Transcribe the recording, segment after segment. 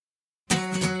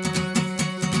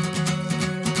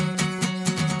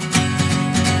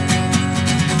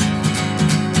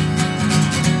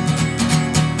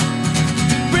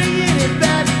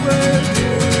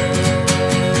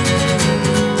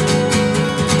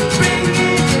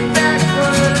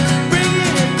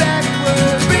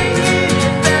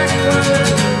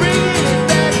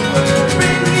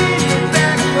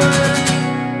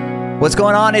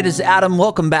going on? It is Adam.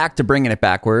 Welcome back to Bringing It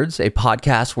Backwards, a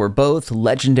podcast where both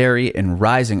legendary and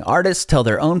rising artists tell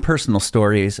their own personal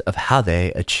stories of how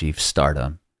they achieve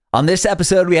stardom. On this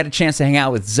episode, we had a chance to hang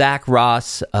out with Zach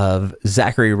Ross of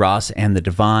Zachary Ross and the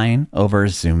Divine over a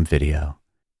Zoom video.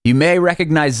 You may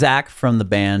recognize Zach from the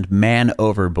band Man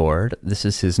Overboard. This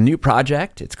is his new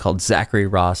project. It's called Zachary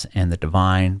Ross and the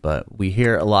Divine, but we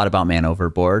hear a lot about Man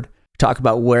Overboard. Talk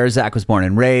about where Zach was born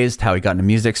and raised, how he got into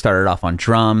music, started off on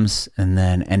drums, and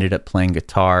then ended up playing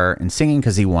guitar and singing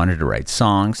because he wanted to write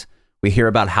songs. We hear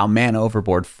about how Man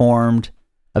Overboard formed,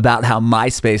 about how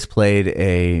MySpace played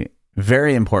a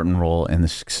very important role in the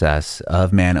success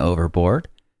of Man Overboard.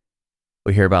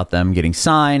 We hear about them getting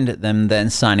signed, them then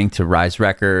signing to Rise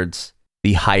Records,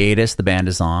 the hiatus the band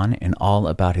is on, and all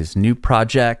about his new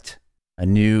project, a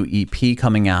new EP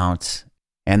coming out,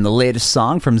 and the latest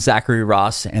song from Zachary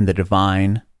Ross and the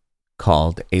Divine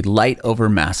called A Light Over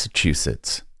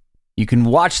Massachusetts. You can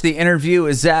watch the interview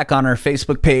with Zach on our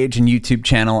Facebook page and YouTube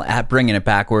channel at Bringing It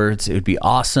Backwards. It would be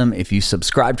awesome if you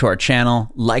subscribe to our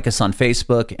channel, like us on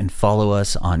Facebook, and follow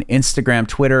us on Instagram,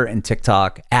 Twitter, and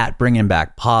TikTok at Bringing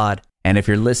Back Pod. And if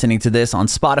you're listening to this on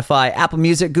Spotify, Apple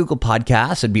Music, Google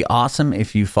Podcasts, it'd be awesome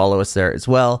if you follow us there as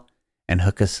well and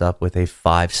hook us up with a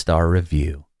 5-star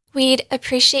review. We'd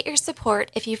appreciate your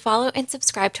support if you follow and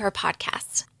subscribe to our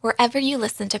podcast, wherever you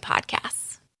listen to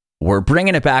podcasts. We're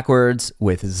Bringing It Backwards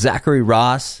with Zachary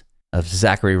Ross of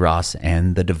Zachary Ross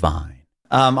and the Divine.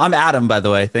 I'm Adam, by the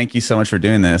way. Thank you so much for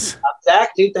doing this.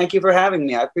 Zach, dude, thank you for having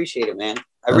me. I appreciate it, man.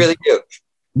 I really do.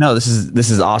 No, this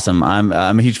is awesome. I'm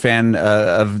a huge fan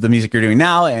of the music you're doing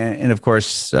now, and of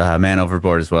course, Man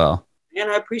Overboard as well. Man,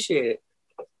 I appreciate it.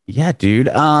 Yeah, dude.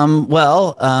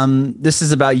 This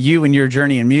is about you and your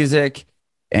journey in music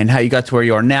and how you got to where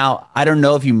you are now. I don't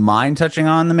know if you mind touching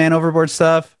on the Man Overboard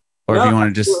stuff or if you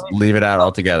want to just leave it out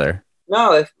altogether.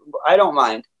 No, I don't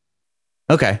mind.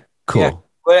 Okay, cool. Yeah,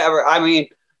 whatever. I mean,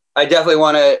 I definitely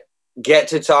want to get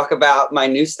to talk about my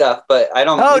new stuff, but I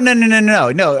don't. Oh,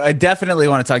 no. I definitely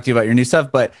want to talk to you about your new stuff,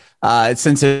 but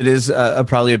since it is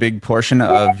probably a big portion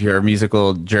of your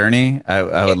musical journey,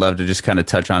 I would love to just kind of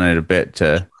touch on it a bit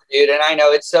to... Dude, and I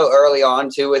know it's so early on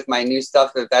too with my new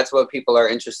stuff. If that's what people are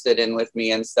interested in with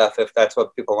me and stuff, if that's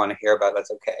what people want to hear about, that's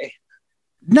okay.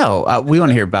 No, we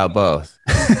want to hear about both,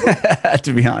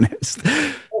 to be honest.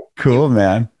 Cool,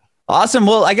 man. Awesome.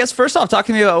 Well, I guess first off, talk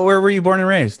to me about where were you born and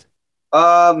raised?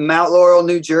 Mount Laurel,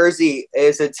 New Jersey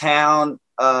is a town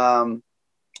about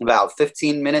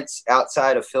 15 minutes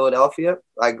outside of Philadelphia.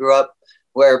 I grew up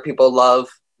where people love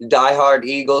diehard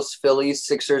Eagles, Phillies,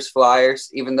 Sixers,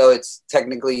 Flyers, even though it's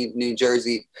technically New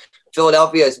Jersey.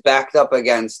 Philadelphia is backed up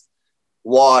against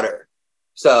water.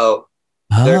 So,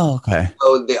 okay.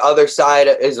 So the other side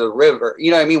is a river.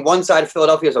 You know what I mean? One side of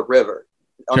Philadelphia is a river.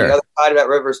 On the other side of that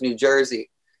river is New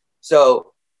Jersey.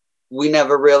 So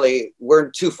we're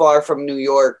too far from New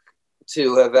York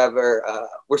to have ever,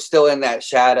 we're still in that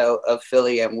shadow of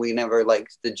Philly, and we never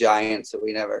liked the Giants, so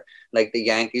we never, like, the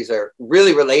Yankees are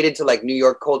really related to like New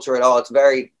York culture at all. It's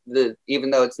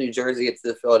even though it's New Jersey, it's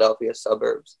the Philadelphia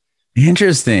suburbs.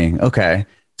 Interesting. Okay.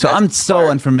 So I'm so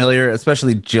unfamiliar,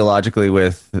 especially geologically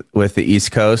with the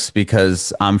East Coast,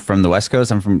 because I'm from the West Coast.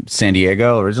 I'm from San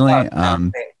Diego originally.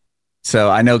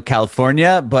 So I know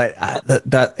California, but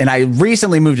and I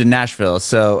recently moved to Nashville,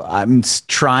 so I'm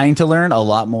trying to learn a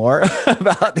lot more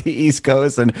about the East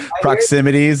Coast and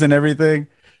proximities and everything.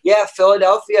 Yeah,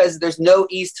 there's no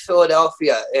East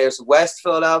Philadelphia. There's West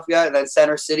Philadelphia, and then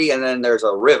Center City, and then there's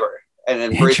a river. And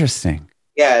then interesting.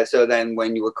 Yeah, so then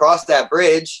when you would cross that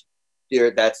bridge,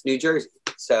 that's New Jersey.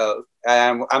 So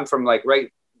I'm from like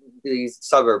these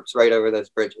suburbs right over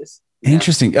those bridges.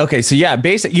 Interesting. Okay, so yeah,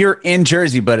 basically you're in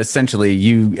Jersey, but essentially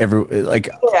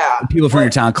people from your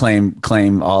town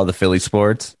claim all the Philly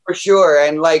sports. For sure.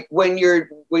 And like when you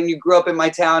grew up in my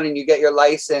town and you get your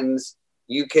license,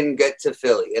 you can get to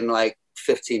Philly in like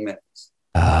 15 minutes.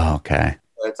 Oh, okay.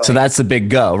 So that's the big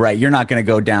go, right? You're not going to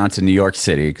go down to New York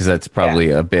City because that's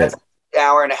probably a bit.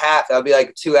 Hour and a half. That would be like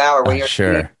a 2 hour when you're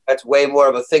sure. That's way more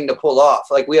of a thing to pull off.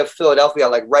 Like we have Philadelphia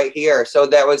like right here. So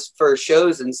that was for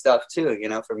shows and stuff too,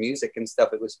 for music and stuff.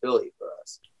 It was Philly for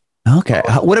us. Okay.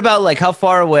 What about like how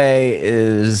far away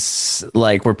is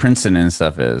like where Princeton and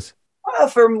stuff is?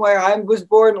 From where I was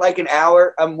born, like an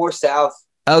hour. I'm more south.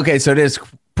 Okay. So it is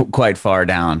quite far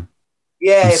down.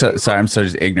 Yeah. Sorry. I'm so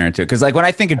just ignorant too. Cause like when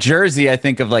I think of Jersey, I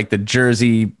think of like the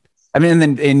Jersey, I mean, and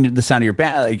then in the sound of your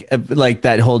band, like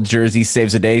that whole Jersey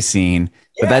Saves the Day scene,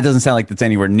 but that doesn't sound like that's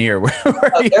anywhere near where you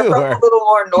are. A little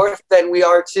more north than we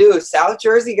are too. South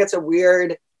Jersey gets a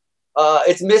weird,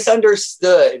 it's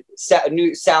misunderstood.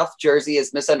 South Jersey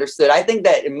is misunderstood. I think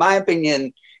that, in my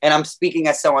opinion, and I'm speaking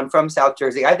as someone from South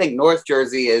Jersey, I think North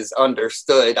Jersey is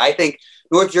understood. I think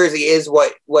North Jersey is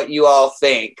what you all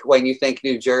think when you think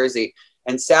New Jersey.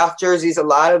 And South Jersey's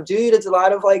it's a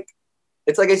lot of like,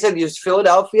 it's like I said, there's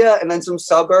Philadelphia and then some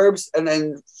suburbs. And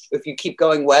then if you keep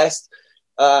going west,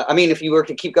 if you were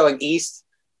to keep going east,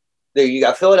 there you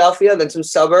got Philadelphia, then some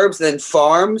suburbs, then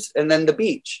farms, and then the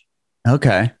beach.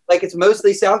 Okay. Like it's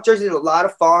mostly South Jersey, a lot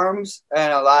of farms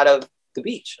and a lot of the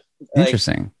beach.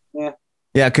 Interesting. Yeah.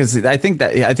 Yeah, because I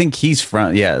think he's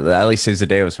from, at least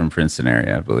Zadea was from Princeton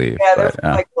area, I believe. Yeah, there's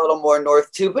like a little more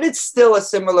north too, but it's still a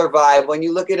similar vibe. When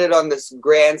you look at it on this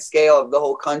grand scale of the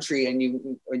whole country and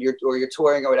you're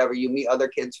touring or whatever, you meet other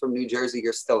kids from New Jersey,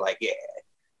 you're still like, yeah.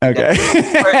 Okay.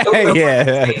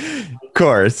 Yeah. Of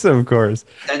course.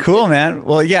 Cool, man.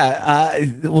 Well, yeah.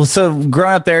 So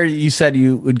growing up there, you said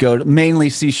you would go to mainly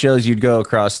see shows. You'd go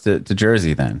across to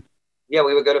Jersey then. Yeah,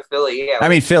 we would go to Philly. Yeah. I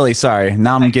mean, Philly. Sorry.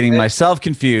 Now I'm getting myself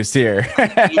confused here.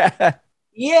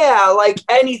 Yeah. Like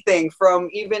anything from,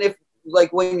 even if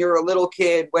like when you're a little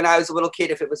kid, when I was a little kid,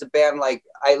 if it was a band, like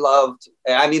I loved,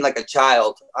 like a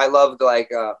child, I loved like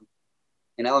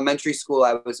in elementary school,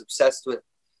 I was obsessed with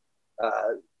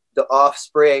The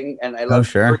Offspring, and I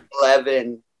loved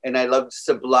 11, and I loved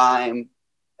Sublime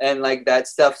and like that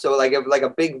stuff. So like if like a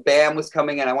big band was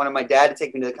coming and I wanted my dad to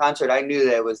take me to the concert, I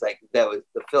knew that was the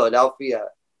Philadelphia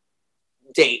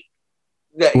date.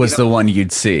 That was the one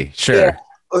you'd see. Sure. Yeah.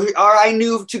 Or I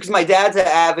knew too, because my dad's an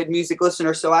avid music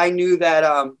listener. So I knew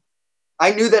that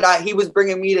he was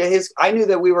bringing me to his, I knew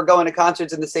that we were going to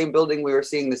concerts in the same building we were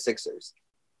seeing the Sixers.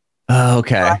 Oh,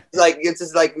 okay.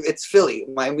 It's Philly.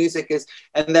 My music is,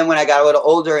 and then when I got a little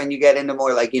older and you get into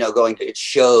more like, going to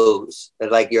shows, and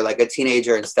like you're like a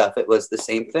teenager and stuff, it was the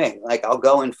same thing. Like I'll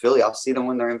go in Philly, I'll see them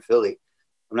when they're in Philly.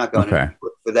 I'm not going to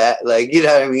look for that. Like, you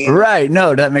know what I mean? Right.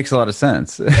 No, that makes a lot of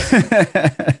sense.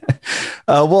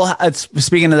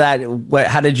 Speaking of that,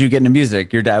 how did you get into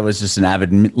music? Your dad was just an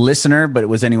avid listener, but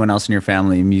was anyone else in your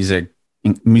family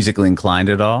musically inclined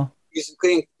at all?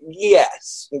 Musically,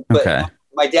 yes. But okay.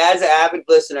 My dad's an avid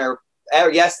listener.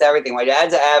 Yes to everything. My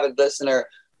dad's an avid listener.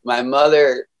 My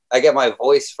mother, I get my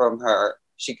voice from her.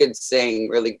 She could sing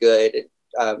really good,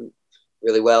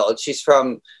 really well. She's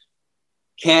from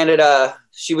Canada.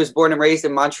 She was born and raised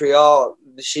in Montreal.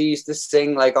 She used to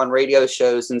sing like on radio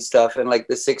shows and stuff in like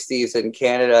the 60s in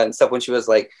Canada and stuff when she was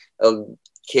like a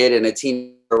kid and a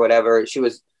teen or whatever.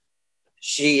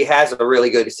 She has a really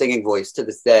good singing voice to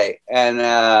this day. And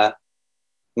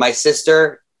my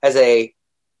sister has a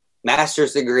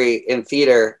master's degree in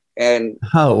theater, and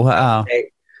oh wow,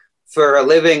 for a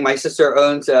living, my sister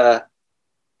owns a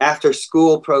after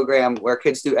school program where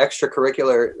kids do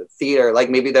extracurricular theater. Like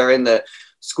maybe they're in the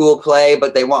school play,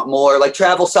 but they want more, like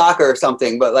travel soccer or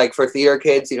something, but like for theater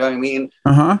kids, you know what I mean?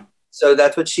 So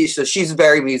that's what she's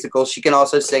very musical. She can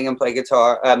also sing and play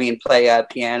play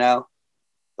piano.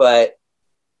 But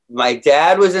my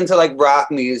dad was into like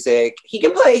rock music. He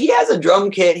has a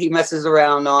drum kit he messes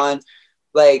around on,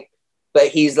 like, but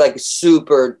he's like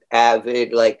super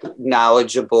avid, like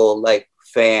knowledgeable, like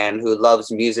fan who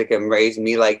loves music and raised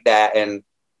me like that. And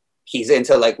he's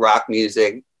into like rock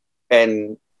music.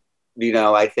 And,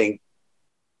 I think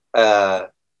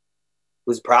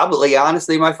was probably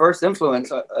honestly my first influence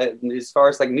as far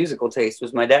as like musical taste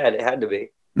was my dad. It had to be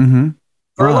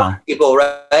for a lot of people,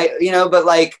 right? But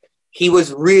like he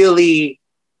was really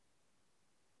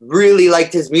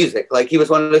liked his music. Like he was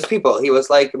one of those people. He was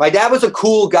like, my dad was a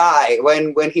cool guy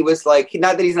when he was like,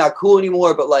 not that he's not cool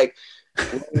anymore, but like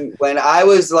when I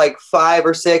was like 5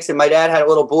 or 6 and my dad had a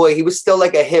little boy, he was still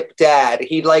like a hip dad.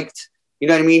 He liked, you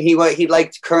know what I mean? He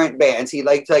liked current bands. He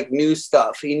liked like new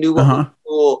stuff. He knew what was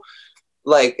cool.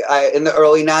 Like in the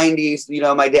early 90s,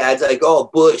 my dad's like, oh,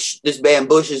 Bush, this band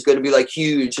Bush is going to be like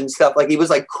huge and stuff. Like he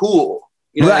was like cool.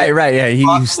 Right. Yeah.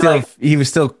 He was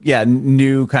still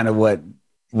knew kind of what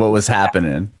was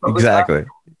happening. Exactly.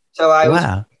 So I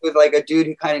was with like a dude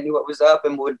who kind of knew what was up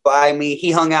and would buy me.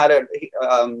 He hung out at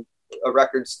a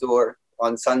record store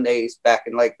on Sundays back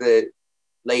in like the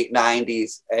late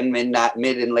 90s and mid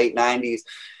and late 90s.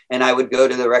 And I would go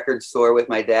to the record store with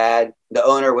my dad. The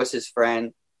owner was his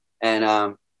friend.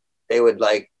 And they would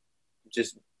like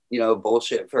just,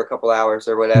 bullshit for a couple hours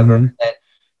or whatever.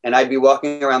 And I'd be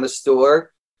walking around the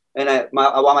store and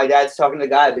while my dad's talking to the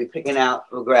guy, I'd be picking out,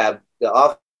 we'll grab the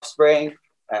Offspring,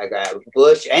 I grab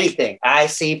Bush, anything,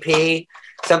 ICP,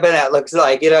 something that looks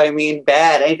like,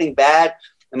 bad, anything bad.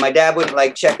 And my dad wouldn't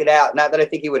like check it out. Not that I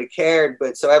think he would have cared,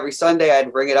 but so every Sunday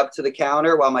I'd bring it up to the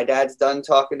counter while my dad's done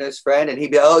talking to his friend and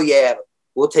he'd be, oh yeah,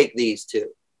 we'll take these too.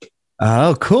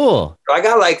 Oh, cool. So I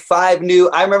got like 5 new,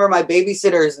 I remember my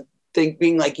babysitter's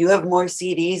being like, you have more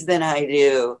CDs than I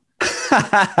do.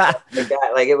 Like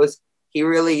that. Like, it was, he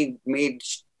really made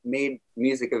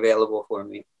music available for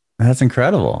me. That's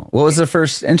incredible. What was the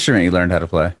first instrument you learned how to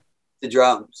play? The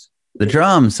drums. The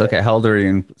drums. Okay. How old were you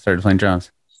and started playing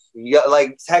drums? Yeah,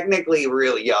 like technically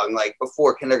really young, like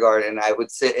before kindergarten. I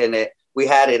would sit in it. We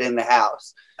had it in the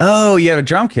house. Oh, you have a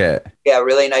drum kit. Yeah,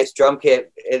 really nice drum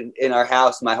kit in our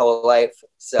house my whole life.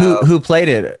 So who played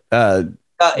it?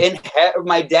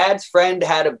 My dad's friend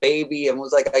had a baby and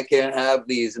was like, I can't have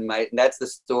these. And that's the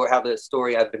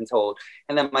story I've been told.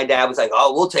 And then my dad was like,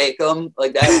 oh, we'll take them.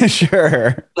 Like that.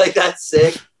 Sure. Like, that's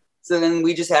sick. So then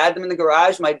we just had them in the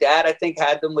garage. My dad, I think,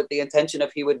 had them with the intention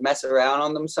of he would mess around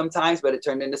on them sometimes, but it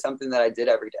turned into something that I did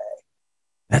every day.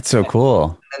 That's so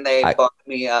cool. And they bought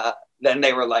me, then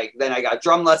they were like, then I got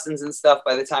drum lessons and stuff.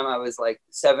 By the time I was like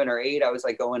 7 or 8, I was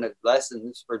like going to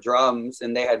lessons for drums,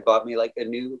 and they had bought me like a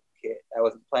new kit. I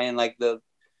wasn't playing like the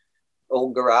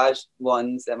old garage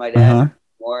ones that my dad had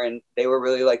more, and they were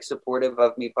really like supportive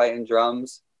of me playing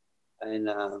drums. And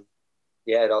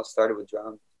yeah, it all started with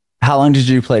drums. How long did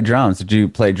you play drums? Did you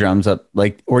play drums up,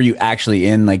 like, were you actually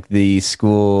in like the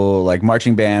school, like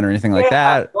marching band or anything like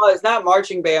that? Well, it's not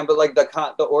marching band, but like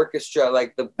the orchestra,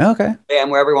 like the band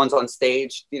where everyone's on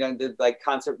stage, you know, the like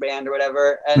concert band or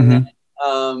whatever. And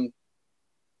then,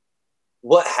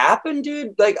 what happened,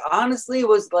 dude, like, honestly,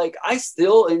 was like, I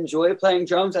still enjoy playing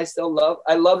drums. I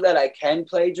love that I can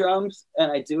play drums,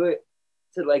 and I do it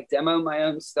to like demo my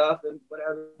own stuff and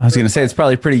whatever. I was going to say, it's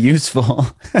probably pretty useful.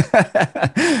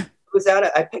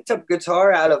 I picked up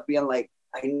guitar out of being like,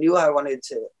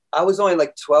 I was only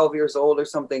like 12 years old or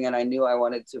something, and I knew I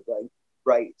wanted to like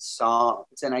write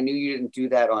songs, and I knew you didn't do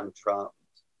that on drums.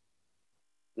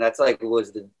 And that's like,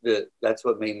 that's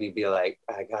what made me be like,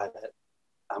 I got it.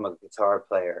 I'm a guitar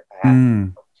player.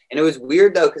 And it was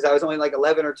weird though, because I was only like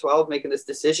 11 or 12 making this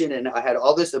decision, and I had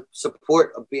all this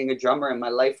support of being a drummer in my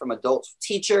life from adults,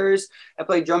 teachers. I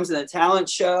played drums in a talent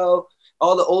show.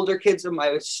 All the older kids on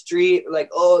my street, like,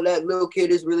 oh, that little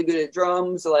kid is really good at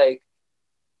drums. Like,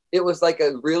 it was like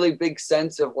a really big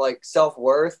sense of like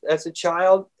self-worth as a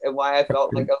child, and why I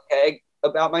felt like okay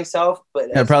about myself.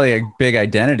 But probably a big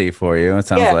identity for you, it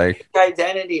sounds like.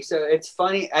 Identity. So it's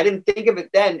funny, I didn't think of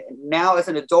it then. Now as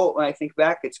an adult, when I think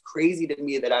back, it's crazy to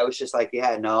me that I was just like,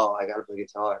 yeah, no, I gotta play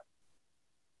guitar.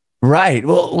 Right.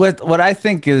 Well, what I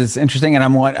think is interesting, and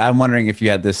I'm wondering if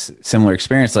you had this similar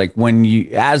experience, like when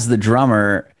you, as the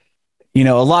drummer, you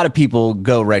know, a lot of people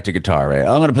go right to guitar, right?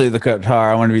 I'm going to play the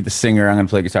guitar. I want to be the singer. I'm going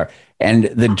to play guitar. And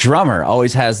the drummer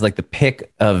always has like the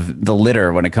pick of the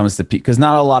litter when it comes to, because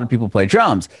not a lot of people play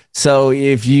drums. So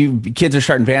if kids are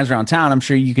starting bands around town, I'm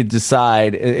sure you could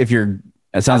decide if it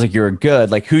sounds like you're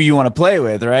good, like who you want to play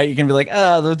with, right? You can be like,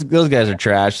 oh, those guys are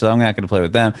trash, so I'm not going to play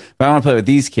with them. But I want to play with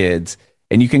these kids.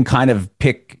 And you can kind of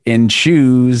pick and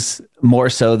choose more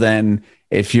so than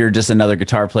if you're just another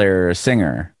guitar player or a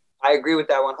singer. I agree with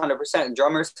that 100%.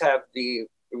 Drummers have if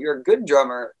you're a good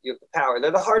drummer, you have the power.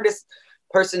 They're the hardest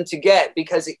person to get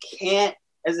because it can't,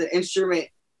 as an instrument,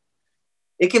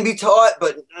 it can be taught,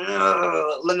 but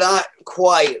not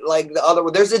quite like the other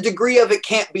one. There's a degree of it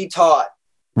can't be taught.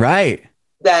 Right.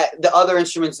 That the other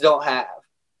instruments don't have.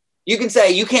 You can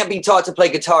say you can't be taught to play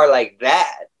guitar like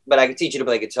that, but I can teach you to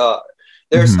play guitar.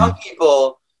 There are some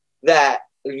people that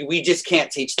we just can't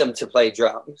teach them to play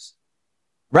drums.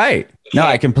 Right. No,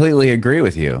 I completely agree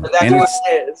with you. But that's what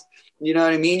it is. You know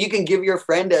what I mean? You can give your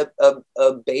friend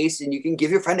a bass, and you can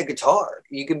give your friend a guitar.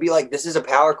 You can be like, this is a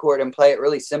power chord, and play it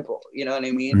really simple. You know what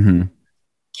I mean?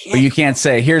 But you can't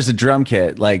say, here's a drum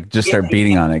kit, like just start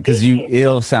beating on it, because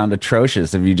it'll sound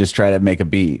atrocious if you just try to make a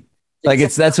beat. Like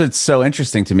that's what's so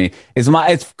interesting to me.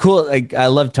 It's cool. Like I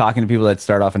love talking to people that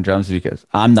start off in drums, because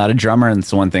I'm not a drummer, and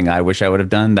it's one thing I wish I would have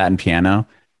done, that and piano.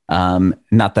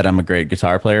 Not that I'm a great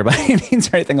guitar player by any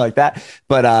means or anything like that,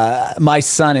 but my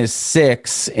son is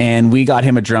 6, and we got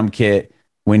him a drum kit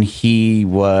when he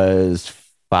was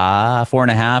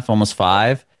 4.5, almost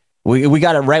 5. We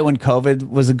got it right when COVID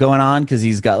was going on, because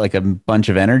he's got like a bunch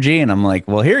of energy, and I'm like,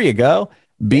 well, here you go,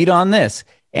 beat on this.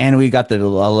 And we got the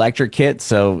electric kit,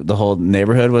 so the whole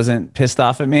neighborhood wasn't pissed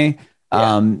off at me.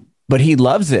 Yeah. But he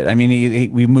loves it. I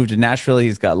mean, we moved to Nashville.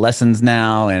 He's got lessons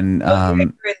now, and you're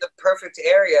in the perfect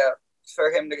area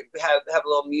for him to have a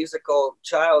little musical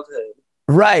childhood.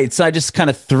 Right. So I just kind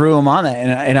of threw him on that,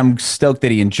 and I'm stoked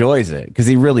that he enjoys it, because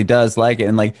he really does like it.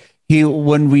 And like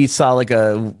when we saw like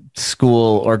a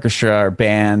school orchestra or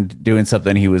band doing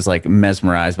something, he was like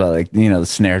mesmerized by, like, you know, the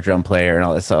snare drum player and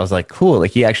all this. So I was like, cool.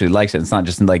 Like he actually likes it. It's not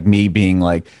just like me being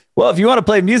like, well, if you want to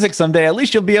play music someday, at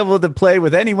least you'll be able to play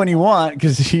with anyone you want,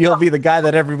 because you'll be the guy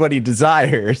that everybody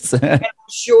desires. And I'm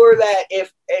sure that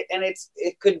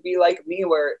it could be like me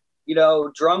where, you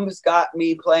know, drums got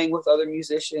me playing with other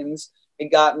musicians.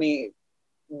 It got me,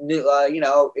 you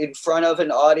know, in front of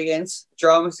an audience.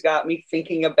 Drums got me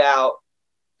thinking about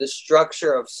the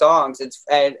structure of songs.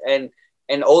 And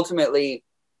ultimately,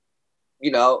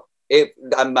 you know,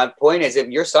 my point is, if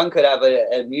your son could have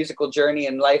a musical journey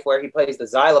in life where he plays the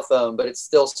xylophone, but it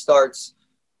still starts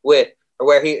with, or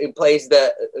where he plays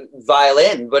the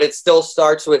violin, but it still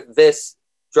starts with this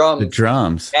drums. The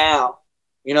drums. Now,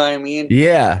 you know what I mean?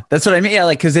 Yeah, that's what I mean. Yeah,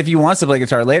 like, because if he wants to play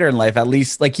guitar later in life, at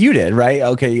least like you did, right?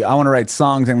 Okay, I want to write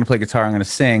songs. I'm going to play guitar. I'm going to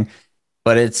sing.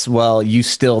 But it's, well, you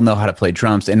still know how to play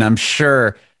drums. And I'm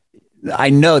sure,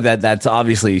 I know that that's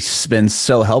obviously been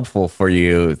so helpful for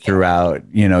you throughout,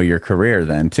 you know, your career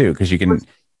then too, because you can.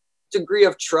 Degree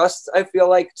of trust, I feel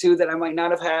like, too, that I might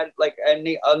not have had, like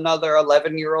another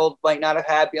 11-year-old might not have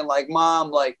had, being like,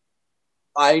 Mom, like,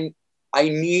 I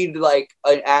need like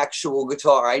an actual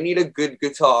guitar. I need a good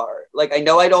guitar. Like, I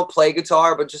know I don't play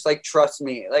guitar, but just like trust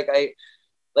me. Like I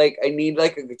need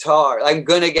like a guitar. I'm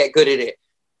gonna get good at it.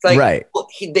 It's like, right.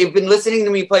 They've been listening to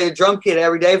me play the drum kit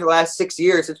every day for the last 6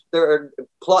 years. They're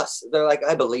like,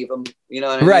 I believe them. You know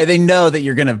what I mean? Right. They know that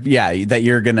you're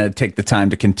gonna take the time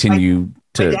to continue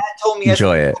to my dad told me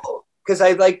enjoy it. Because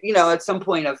I, like, you know, at some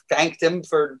point I've thanked him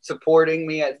for supporting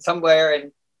me at somewhere,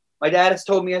 and my dad has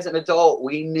told me as an adult,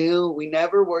 we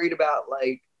never worried about,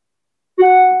 like,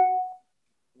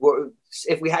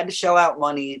 if we had to shell out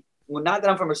money. Well, not that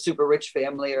I'm from a super rich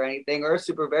family or anything, or a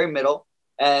super very middle.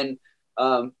 And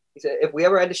he said, if we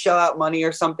ever had to shell out money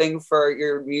or something for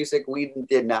your music, we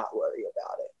did not worry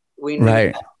about it. We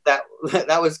knew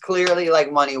that was clearly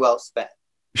like money well spent.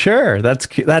 Sure.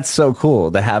 That's so cool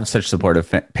to have such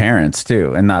supportive parents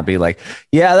too, and not be like,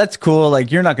 yeah, that's cool. Like,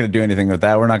 you're not going to do anything with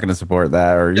that. We're not going to support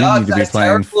that. Or you need to be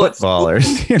playing football, or,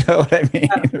 you know what I mean?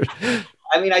 Yeah.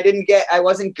 I mean, I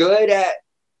wasn't good at,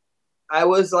 I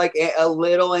was like a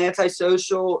little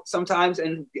antisocial sometimes,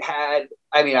 and I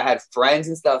had friends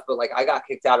and stuff, but like I got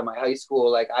kicked out of my high school.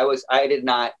 Like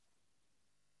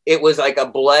it was like a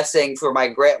blessing for my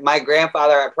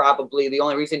grandfather. Probably the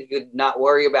only reason he could not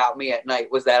worry about me at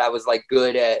night was that I was like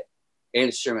good at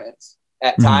instruments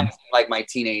at times, like my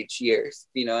teenage years.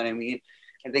 You know what I mean?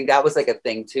 I think that was like a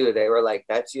thing too. They were like,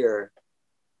 that's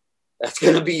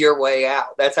going to be your way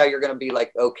out. That's how you're going to be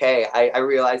like, okay. I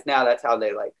realize now that's how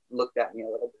they like looked at me a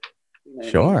little bit. You know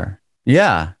sure. I mean?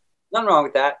 Yeah. Nothing wrong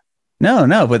with that.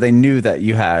 No, but they knew that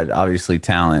you had obviously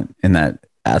talent in that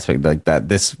aspect, like that.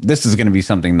 This is going to be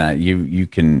something that you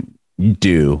can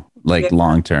do like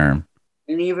long term.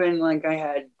 And even like I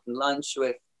had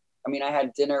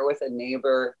dinner with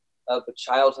a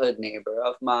childhood neighbor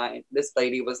of mine. This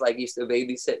lady was like, used to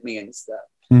babysit me and stuff.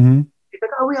 Mm-hmm. She's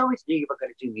like, oh, we always knew you were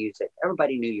going to do music.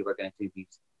 Everybody knew you were going to do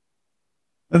music.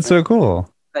 That's so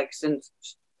cool. Like, since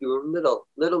you were little.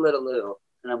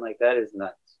 And I'm like, that is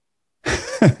nuts.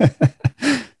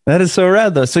 That is so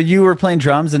rad though. So you were playing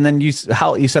drums, and then you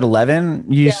said 11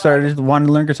 you started wanting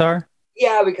to learn guitar?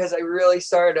 Yeah, because I really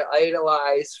started to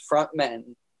idolize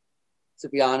frontmen, to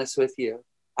be honest with you.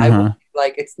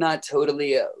 It's not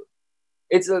totally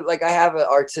like I have an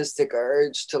artistic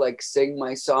urge to like sing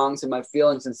my songs and my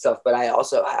feelings and stuff, but I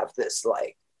also have this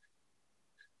like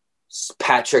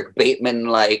Patrick Bateman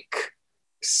like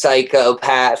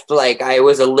psychopath. Like, I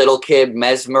was a little kid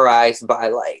mesmerized by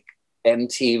like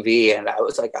MTV, and I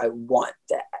was like, I want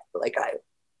that. Like, I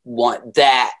want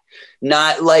that.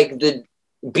 Not like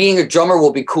being a drummer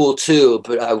will be cool too,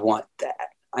 but I want that.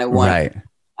 I want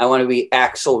to be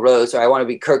Axl Rose, or I want to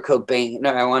be Kurt Cobain,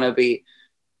 or I want to be.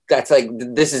 That's like,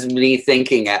 this is me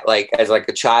thinking as like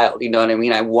a child, you know what I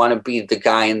mean? I want to be the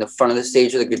guy in the front of the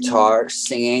stage with the guitar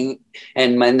singing,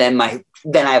 and then I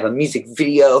have a music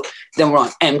video. Then we're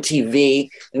on MTV,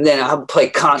 and then I'll play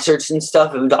concerts and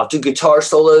stuff, and I'll do guitar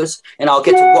solos, and I'll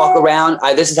get to walk around.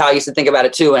 This is how I used to think about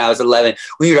it too when I was 11.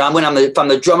 If I'm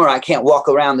the drummer, I can't walk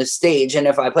around the stage, and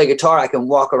if I play guitar, I can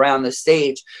walk around the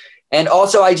stage. And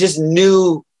also, I just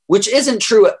knew, which isn't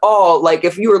true at all. Like,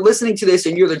 if you were listening to this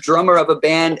and you're the drummer of a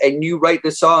band and you write the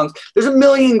songs, there's a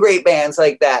million great bands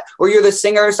like that. Or you're the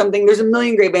singer or something, there's a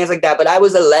million great bands like that. But I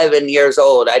was 11 years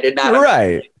old. I did not.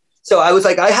 Right. So I was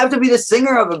like, I have to be the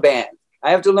singer of a band.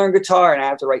 I have to learn guitar, and I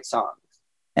have to write songs.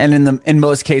 And in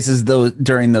most cases, though,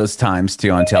 during those times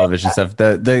too, on television stuff,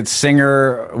 the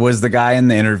singer was the guy in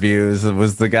the interviews,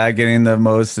 was the guy getting the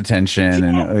most attention,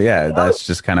 and that's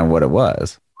just kind of what it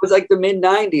was. It was like the mid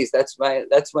 90s. That's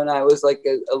when I was like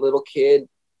a little kid,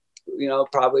 you know,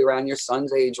 probably around your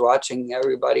son's age, watching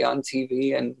everybody on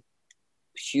TV and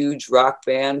huge rock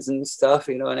bands and stuff.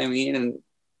 You know what I mean?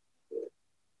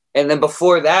 And then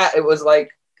before that, it was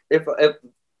like if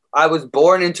I was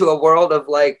born into a world of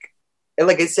like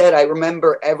I said, I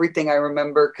remember everything. I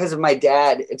remember because of my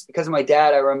dad. It's because of my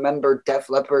dad. I remember Def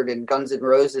Leppard and Guns N'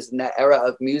 Roses and that era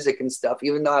of music and stuff.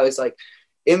 Even though I was like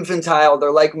infantile,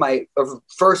 they're like my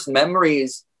first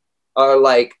memories are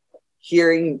like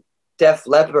hearing Def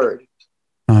Leppard,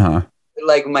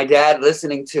 like my dad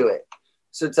listening to it.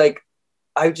 So it's like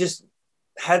I just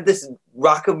had this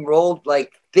rock and roll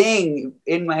like thing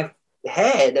in my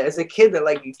head as a kid that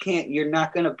like you're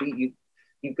not gonna be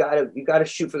you gotta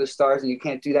shoot for the stars, and you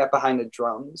can't do that behind the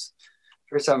drums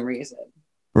for some reason.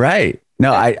 Right.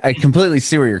 No, I completely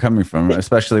see where you're coming from,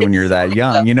 especially when you're that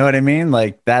young. You know what I mean?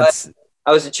 Like that's.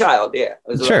 I was a child, yeah.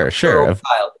 I was sure. Child.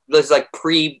 It was like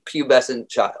pre-pubescent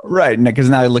child. Right, because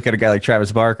now I look at a guy like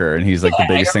Travis Barker, and he's like the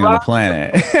biggest thing on the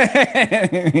planet.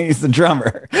 He's the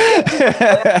drummer.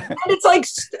 And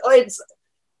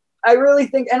I really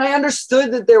think, and I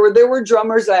understood that there were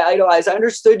drummers I idolized. I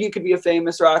understood you could be a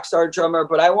famous rock star drummer,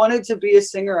 but I wanted to be a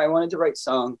singer. I wanted to write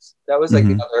songs. That was like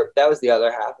the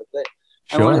other half of it.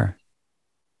 Sure.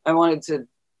 I wanted to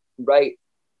write.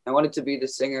 I wanted to be the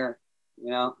singer,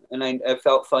 and I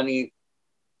felt funny.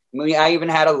 I even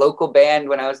had a local band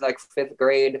when I was like 5th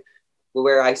grade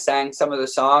where I sang some of the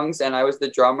songs and I was the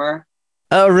drummer.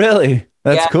 Oh, really?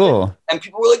 That's cool. And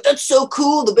people were like, that's so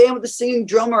cool, the band with the singing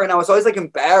drummer. And I was always like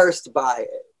embarrassed by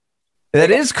it.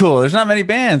 That is cool. There's not many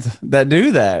bands that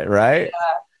do that, right?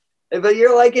 Yeah. But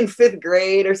you're like in 5th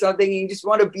grade or something, and you just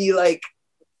want to be like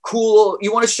cool.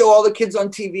 You want to show all the kids on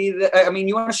TV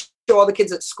you want to show all the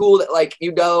kids at school that like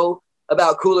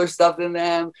about cooler stuff than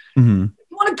them. Mm-hmm.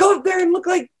 You want to go up there and look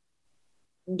like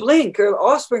Blink or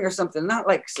Offspring or something, not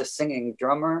like a singing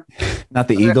drummer. Not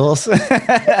the Eagles. Be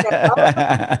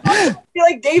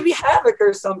like Davey Havoc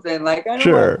or something. Like I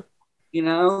don't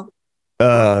know,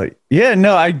 Yeah,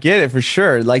 no, I get it for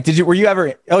sure. Like, were you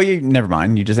ever? Oh, never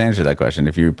mind. You just answered that question.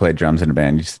 If you played drums in a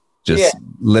band, you just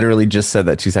literally just said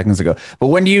that 2 seconds ago. But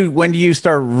when do you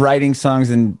start writing songs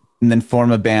and then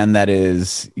form a band that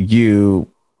is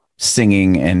you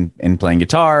singing and playing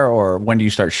guitar, or when do you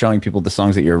start showing people the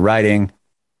songs that you're writing?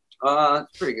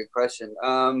 That's a pretty good question.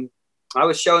 I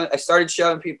started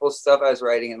showing people stuff I was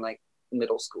writing in like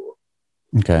middle school.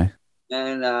 Okay.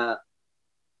 And I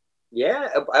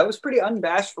was pretty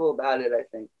unbashful about it, I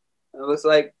think. I was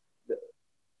like,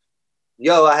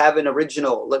 yo, I have an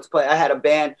original. Let's play. I had a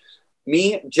band,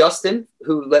 me, Justin,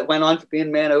 who went on to be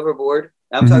in Man Overboard.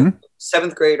 I'm talking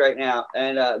 7th grade right now.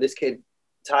 And this kid,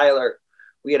 Tyler,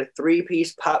 we had a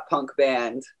 3-piece pop punk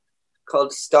band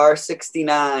called Star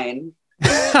 69.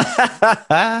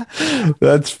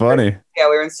 That's funny. Yeah,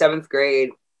 we were in 7th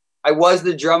grade. I was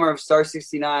the drummer of Star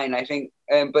 69, I think.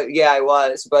 But yeah, I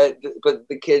was. But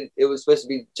the kid, it was supposed to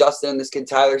be Justin, this kid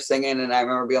Tyler singing, and I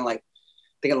remember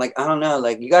thinking like, I don't know,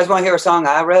 like, you guys want to hear a song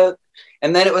I wrote?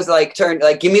 And then it was like turned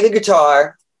like, give me the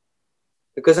guitar,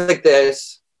 because like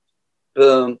this,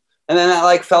 boom, and then that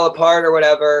like fell apart or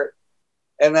whatever.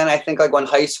 And then I think like when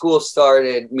high school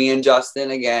started, me and Justin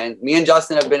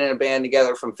have been in a band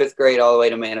together from 5th grade all the way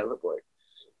to Man Overboard.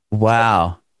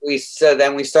 Wow. So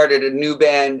then we started a new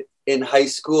band in high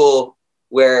school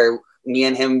where me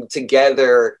and him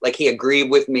together, like he agreed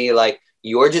with me, like,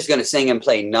 you're just going to sing and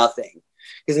play nothing.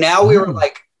 Because now we were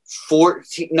like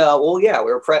 14, we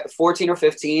were 14 or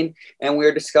 15, and we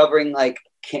were discovering like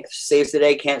Saves the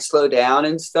Day, Can't Slow Down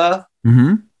and stuff.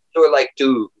 Mm-hmm. So we're like,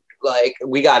 dude, like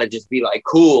we gotta just be like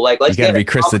cool, like let's gotta be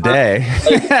Chris the Day.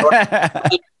 Like,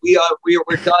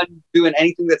 we're done doing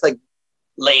anything that's like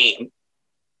lame,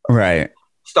 right?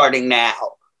 Starting now,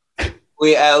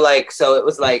 so it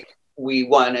was like we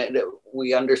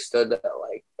understood that,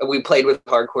 like, we played with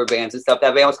hardcore bands and stuff.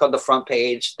 That band was called The Front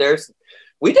Page.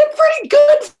 We did pretty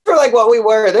good for like what we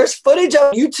were. There's footage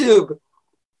on YouTube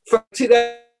from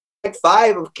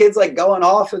 2005 of kids like going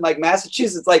off in like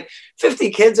Massachusetts, like 50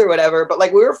 kids or whatever. But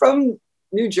like we were from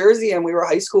New Jersey and we were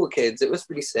high school kids. It was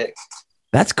pretty sick.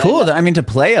 That's cool. I mean, to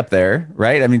play up there,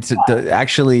 right? I mean, to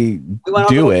actually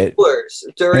do it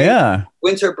during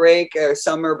winter break or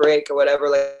summer break or whatever,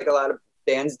 like a lot of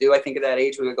bands do. I think at that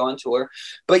age we would go on tour.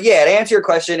 But yeah, to answer your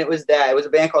question, it was a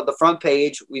band called The Front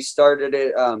Page. We started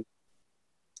it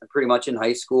pretty much in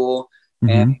high school.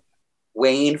 And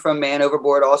Wayne from Man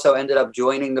Overboard also ended up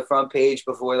joining The Front Page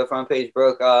before The Front Page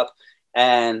broke up.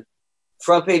 And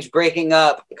Front Page breaking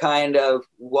up kind of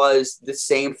was the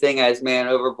same thing as Man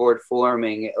Overboard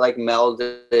forming. It like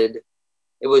melded.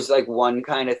 It was like one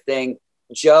kind of thing.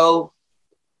 Joe,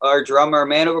 our drummer,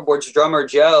 Man Overboard's drummer,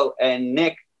 Joe, and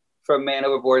Nick from Man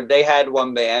Overboard, they had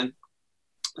one band.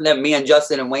 And then me and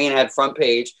Justin and Wayne had Front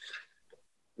Page.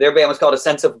 Their band was called A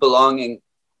Sense of Belonging.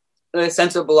 the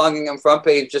sense of belonging on Front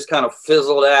Page just kind of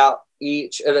fizzled out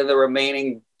each, and then the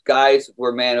remaining guys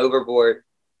were Man Overboard.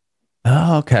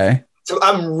 Oh, okay. So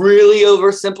I'm really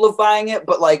oversimplifying it,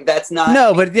 but like that's not.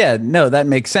 No, but yeah, no, that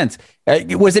makes sense.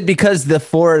 Was it because the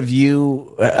four of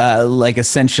you, like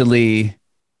essentially,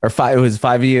 or five? It was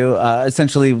five of you,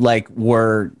 essentially, like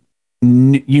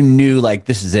you knew like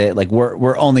this is it. Like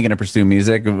we're only going to pursue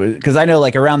music, because I know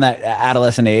like around that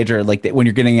adolescent age, or like when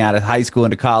you're getting out of high school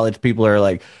into college, people are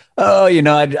like, oh,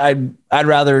 I'd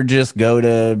rather just go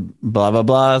to blah blah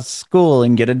blah school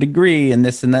and get a degree and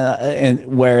this and that. And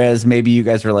whereas maybe you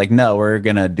guys were like, no, we're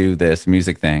gonna do this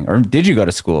music thing. Or did you go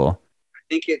to school? I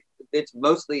think it's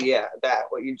mostly that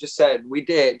what you just said. We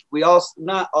did. We all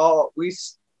not all we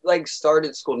like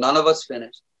started school. None of us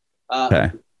finished.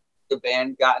 Okay. The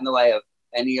band got in the way of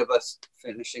any of us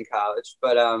finishing college,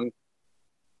 but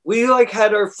we like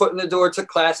had our foot in the door, took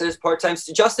classes part-time.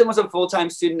 Justin was a full-time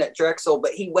student at Drexel,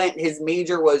 but his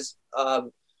major was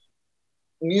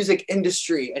music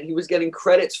industry, and he was getting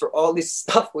credits for all this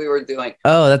stuff we were doing.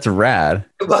 Oh, that's rad.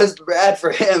 It was rad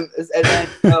for him. And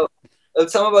then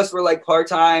some of us were like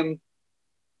part-time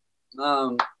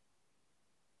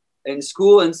in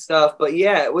school and stuff, but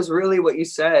yeah, it was really what you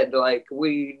said. Like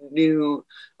we knew,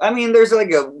 I mean, there's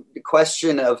like a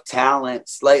question of talent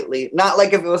slightly, not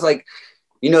like if it was like,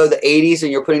 the 80s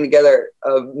and you're putting together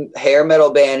a hair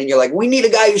metal band and you're like, we need a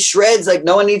guy who shreds. Like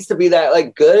no one needs to be that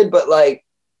like good, but like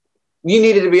you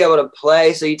needed to be able to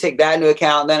play. So you take that into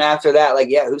account. And then after that, like,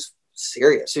 yeah, who's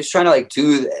serious? Who's trying to like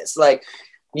do this? Like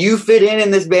you fit in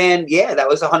this band. Yeah, that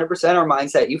was 100% our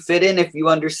mindset. You fit in if you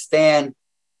understand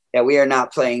that we are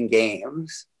not playing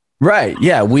games. Right.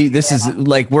 Yeah. This is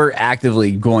like, we're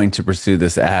actively going to pursue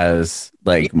this as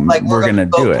like we're going to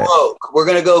do it. We're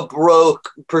going to go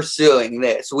broke pursuing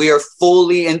this. We are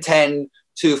fully intend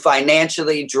to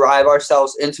financially drive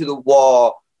ourselves into the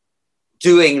wall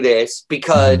doing this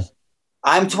because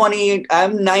I'm 20,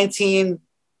 I'm 19,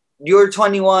 you're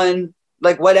 21,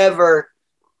 like whatever.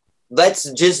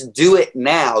 Let's just do it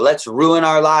now. Let's ruin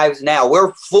our lives now.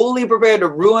 We're fully prepared to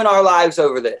ruin our lives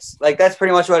over this. Like that's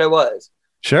pretty much what it was.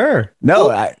 Sure. No,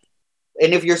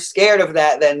 and if you're scared of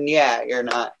that, then yeah,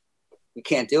 you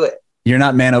can't do it. You're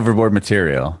not Man Overboard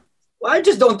material. Well, I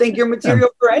just don't think you're material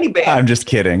for any band. I'm just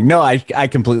kidding. No, I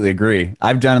completely agree.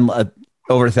 I've done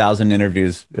over 1,000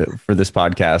 interviews for this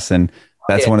podcast, and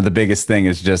that's one of the biggest thing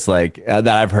is just like that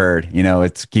I've heard,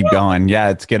 it's keep going.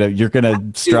 Yeah, you're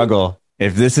going to struggle.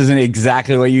 If this isn't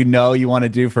exactly what you want to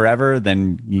do forever,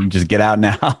 then you just get out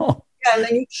now. Yeah, and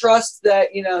then you trust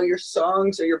that, your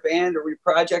songs or your band or your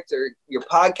project or your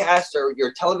podcast or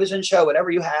your television show,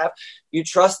 whatever you have, you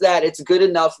trust that it's good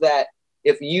enough that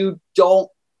if you don't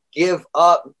give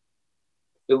up,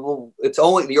 the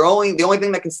only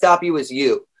thing that can stop you is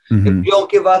you. Mm-hmm. If you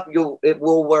don't give up, it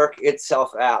will work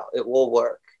itself out. It will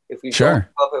work. If you don't give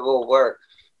up, it will work.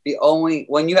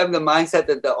 When you have the mindset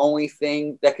that the only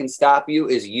thing that can stop you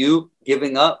is you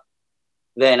giving up,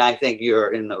 then I think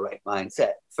you're in the right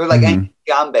mindset. For like any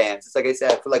young bands, it's like I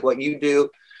said, for like what you do,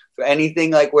 for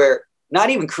anything like where not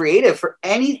even creative, for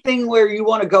anything where you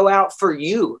want to go out for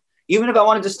you. Even if I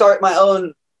wanted to start my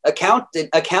own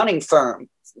accounting firm,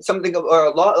 something or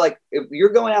a lot, like if you're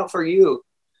going out for you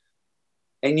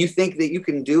and you think that you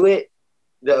can do it,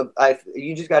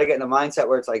 you just got to get in the mindset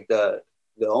where it's like the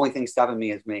only thing stopping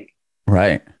me is me.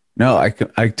 Right. No, I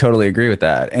totally agree with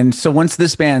that. And so once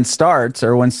this band starts,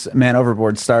 or once Man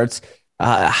Overboard starts,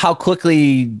 how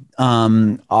quickly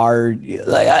with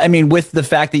the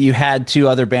fact that you had two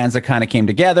other bands that kind of came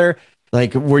together,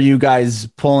 like were you guys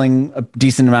pulling a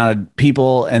decent amount of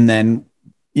people and then,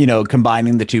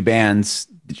 combining the two bands,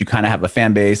 did you kind of have a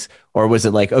fan base, or was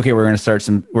it like, okay, we're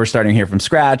starting here from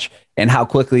scratch? And how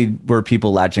quickly were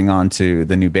people latching on to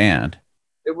the new band?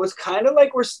 It was kind of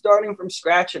like we're starting from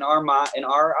scratch in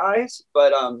our eyes,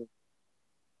 but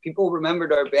people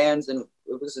remembered our bands and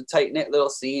it was a tight-knit little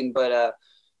scene. But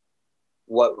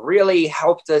what really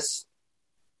helped us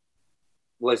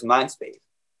was MySpace.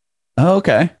 Oh,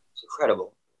 okay. It's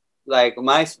incredible. Like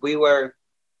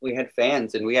we had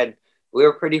fans and we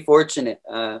were pretty fortunate.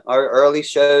 Our early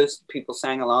shows, people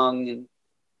sang along, and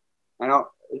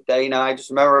I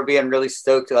just remember being really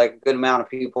stoked. Like a good amount of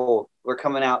people were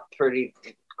coming out pretty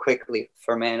quickly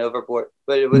for Man Overboard,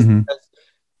 but it was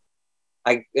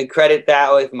I credit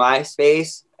that with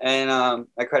MySpace, and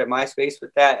I credit MySpace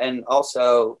with that, and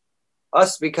also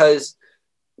us, because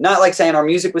not like saying our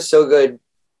music was so good,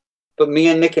 but me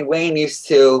and Nick and Wayne used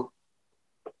to,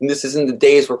 and this is in the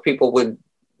days where people would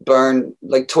burn,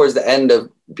 like towards the end of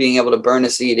being able to burn a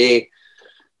CD,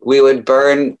 we would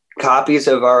burn copies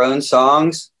of our own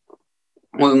songs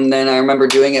And then I remember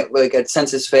doing it like at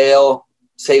Census Fail,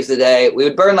 Saves the Day. We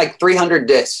would burn like 300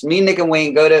 discs. Me, Nick, and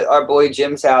Wayne go to our boy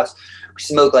Jim's house. We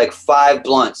smoke like 5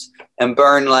 blunts and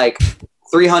burn like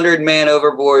 300 Man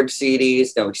Overboard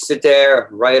CDs. Then we sit there,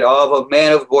 write all of a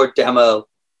Man Overboard demo,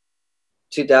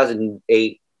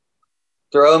 2008.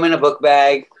 Throw them in a book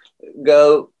bag,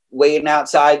 go waiting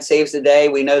outside Saves the Day.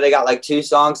 We know they got like 2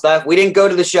 songs left. We didn't go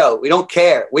to the show. We don't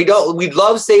care. We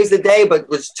love Saves the Day, but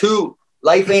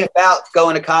life ain't about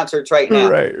going to concerts right now.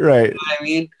 Right. You know what I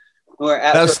mean?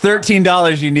 That was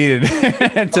 $13 you needed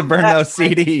to burn those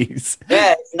CDs.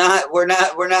 Yeah, we're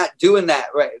not doing that.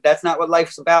 Right. That's not what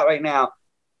life's about right now.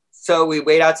 So we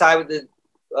wait outside with the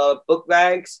book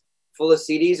bags full of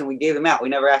CDs and we gave them out. We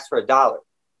never asked for $1.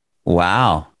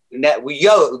 Wow.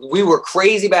 We were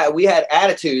crazy bad. We had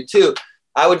attitude too.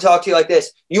 I would talk to you like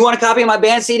this. You want a copy of my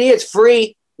band CD? It's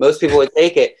free. Most people would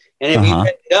take it. And if you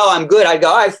said, no, I'm good, I'd go,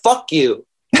 all right, fuck you.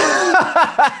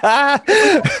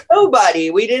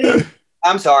 Nobody. We didn't.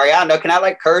 I'm sorry. I don't know. Can I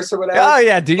like curse or whatever? Oh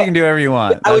yeah, dude, you can do whatever you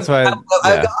want. That's why. I would go,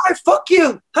 all right, fuck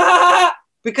you.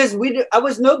 Because I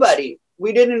was nobody.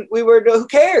 We were, who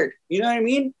cared? You know what I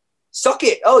mean? Suck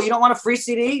it. Oh, you don't want a free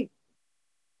CD?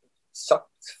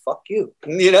 Fuck you.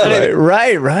 You know what I mean?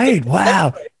 Right.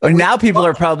 Wow. Now people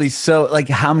are probably so like,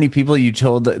 how many people you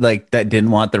told like that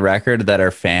didn't want the record that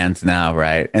are fans now,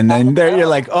 right? And then you're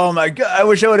like, oh my God, I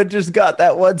wish I would have just got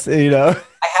that once, you know?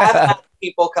 I have had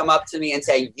people come up to me and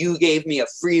say, you gave me a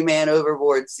free Man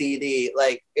Overboard CD,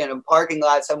 like in a parking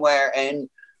lot somewhere. And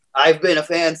I've been a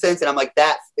fan since. And I'm like,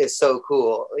 that is so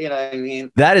cool. You know what I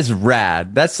mean? That is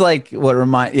rad. That's like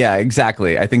what yeah,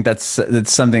 exactly. I think that's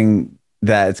something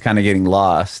that it's kind of getting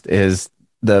lost is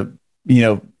the,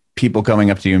 people coming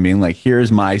up to you and being like,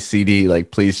 here's my CD, like,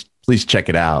 please check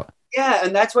it out. Yeah.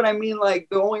 And that's what I mean. Like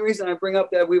the only reason I bring up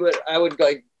that I would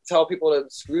like tell people to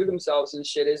screw themselves and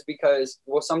shit is because,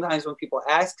 well, sometimes when people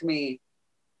ask me,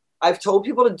 I've told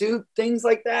people to do things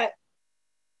like that.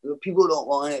 People don't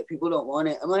want it.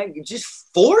 I'm like, just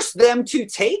force them to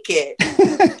take it.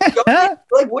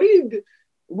 Like, what do you do?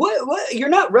 What you're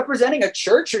not representing a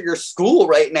church or your school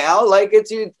right now. Like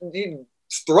it's you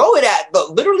throw it at,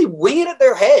 but literally wing it at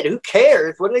their head. Who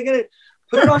cares? What are they gonna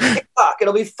put it on TikTok?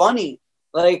 It'll be funny.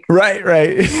 Like right.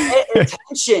 Get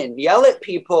attention. Yell at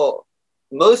people.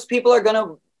 Most people are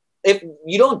gonna, if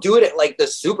you don't do it at like the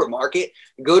supermarket,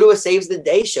 go to a Saves the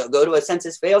Day show, go to a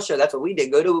Census Fail show. That's what we did.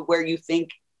 Go to where you think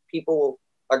people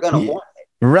are gonna want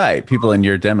it. Right. People in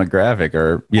your demographic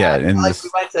are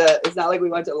it's not like we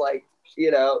went to like,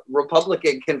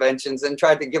 Republican conventions and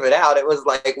tried to give it out. It was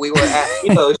like we were at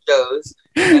emo shows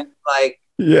and like,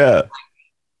 yeah,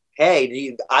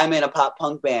 hey, I'm in a pop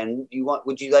punk band.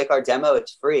 Would you like our demo?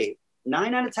 It's free.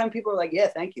 9 out of 10 people are like, yeah,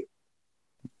 thank you.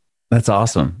 That's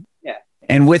awesome. Yeah.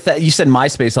 And with that, you said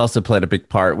MySpace also played a big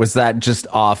part. Was that just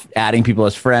off adding people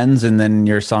as friends and then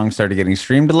your songs started getting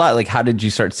streamed a lot? Like, how did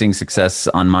you start seeing success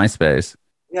on MySpace?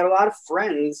 We had a lot of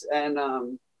friends and,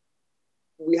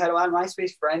 we had a lot of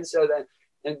MySpace friends. So then,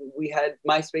 and we had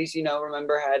MySpace,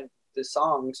 remember had the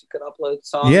songs, you could upload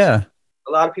songs. Yeah.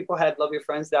 A lot of people had Love Your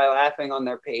Friends Die Laughing on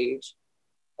their page.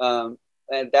 And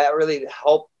that really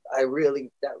helped. That really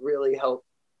helped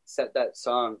set that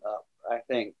song up, I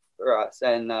think, for us.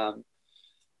 And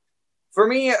for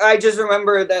me, I just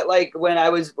remember that like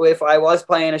if I was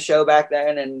playing a show back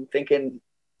then and thinking,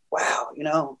 wow,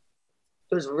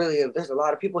 there's a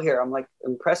lot of people here. I'm like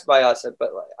impressed by us,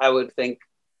 but like, I would think,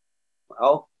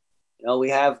 well, we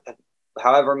have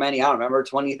however many, I don't remember,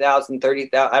 20,000,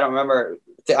 30,000. I don't remember.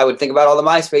 I would think about all the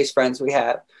MySpace friends we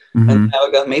have. Mm-hmm. And I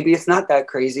would go, maybe it's not that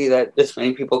crazy that this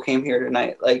many people came here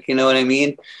tonight. Like, you know what I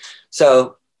mean?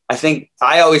 So I think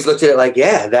I always looked at it like,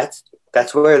 yeah,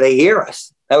 that's where they hear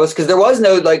us. That was because there was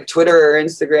no like Twitter or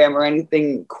Instagram or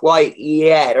anything quite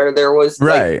yet. Or there was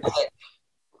right. Like,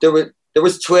 there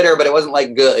was Twitter, but it wasn't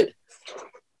like good.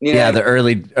 The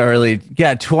early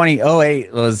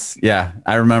 2008 was,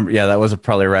 I remember. Yeah, that was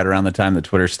probably right around the time that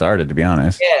Twitter started, to be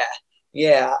honest.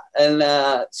 Yeah. And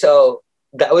so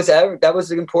that was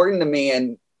important to me,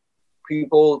 and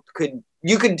everyone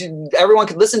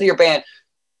could listen to your band.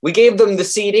 We gave them the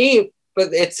CD,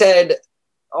 but it said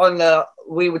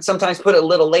we would sometimes put a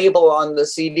little label on the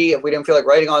CD if we didn't feel like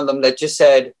writing on them that just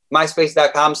said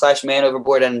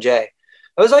myspace.com/manoverboardnj.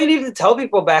 That was all you needed to tell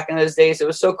people back in those days. It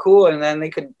was so cool. And then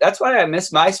that's why I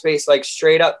miss MySpace, like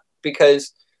straight up,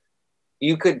 because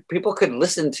people could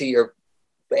listen to your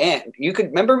band.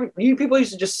 People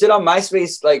used to just sit on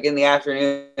MySpace like in the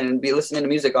afternoon and be listening to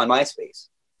music on MySpace.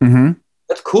 Mm-hmm.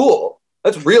 That's cool.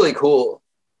 That's really cool.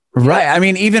 Right. I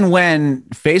mean, even when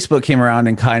Facebook came around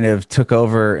and kind of took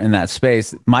over in that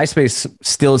space, MySpace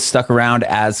still stuck around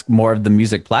as more of the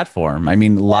music platform. I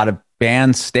mean, a lot of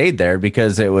bands stayed there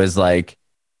because it was like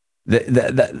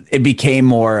it became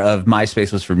more of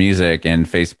MySpace was for music and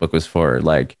Facebook was for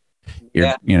like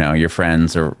your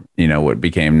friends or what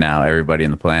became now everybody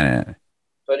in the planet.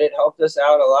 But it helped us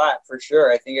out a lot for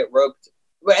sure. I think it roped,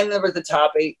 and there was the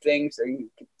top 8 things, or you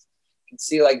could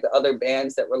see like the other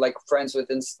bands that were like friends with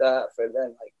and stuff, and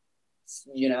then like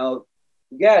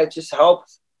it just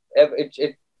helped.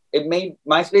 It made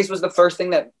MySpace was the first thing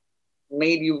that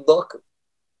made you look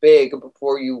big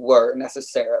before you were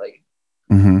necessarily.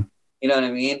 Mm-hmm. You know what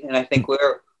I mean? And I think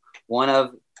we're one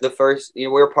of the first.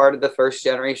 We're part of the first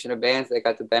generation of bands that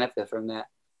got to benefit from that.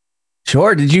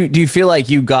 Sure. Do you feel like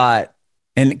you got,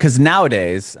 and because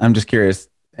nowadays I'm just curious,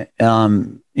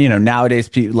 nowadays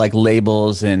people like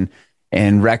labels and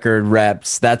record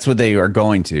reps, that's what they are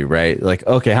going to, right? Like,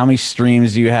 okay, how many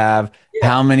streams do you have? Yeah.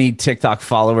 How many TikTok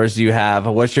followers do you have?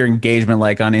 What's your engagement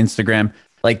like on Instagram?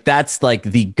 Like, that's like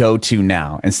the go-to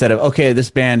now, instead of, okay, this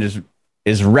band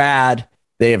is rad.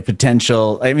 They have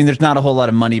potential. I mean, there's not a whole lot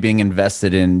of money being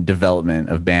invested in development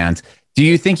of bands. Do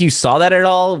you think you saw that at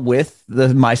all with the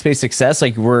MySpace success?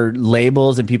 Like, were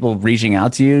labels and people reaching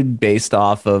out to you based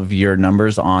off of your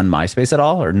numbers on MySpace at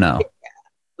all, or no?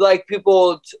 Like,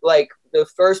 people, like, the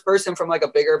first person from like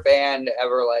a bigger band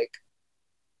ever like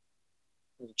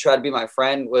try to be my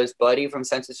friend was Buddy from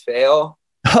Census Fail.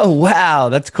 Oh wow,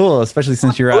 that's cool, especially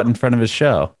since you're out in front of his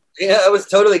show. Yeah, it was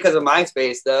totally because of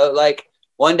MySpace though. Like,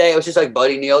 one day it was just like,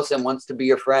 Buddy Nielsen wants to be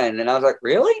your friend, and I was like,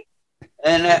 really?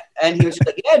 And he was just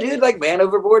like, yeah, dude, like, Man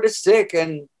Overboard is sick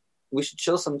and we should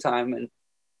chill sometime. And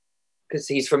because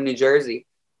he's from New Jersey.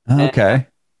 Okay.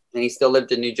 And he still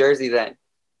lived in New Jersey then.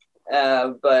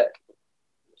 But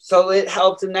so it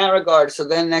helped in that regard. So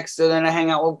then I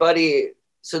hang out with Buddy.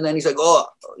 So then he's like, oh,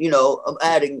 I'm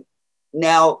adding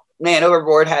now. Man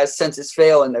Overboard has Census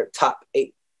Fail in their top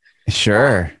 8.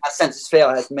 Sure. Census Fail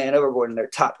has Man Overboard in their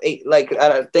top 8. Like,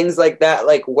 things like that,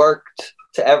 like, worked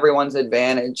to everyone's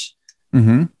advantage.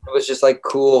 Mm-hmm. It was just like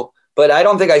cool. But I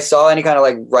don't think I saw any kind of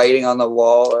like writing on the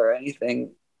wall or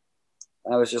anything.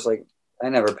 I was just like, I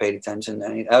never paid attention to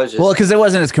anything. I was just, well, because it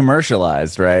wasn't as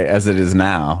commercialized, right, as it is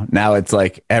now. Now it's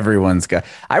like everyone's got.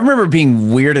 I remember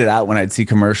being weirded out when I'd see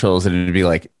commercials and it'd be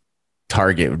like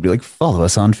Target would be like, follow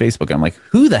us on Facebook. I'm like,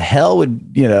 who the hell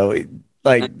would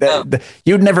like that?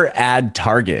 You would never add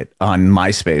Target on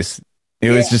MySpace. It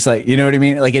was just like, you know what I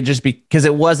mean? Like, it just because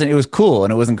it was cool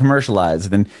and it wasn't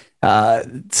commercialized. And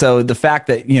so the fact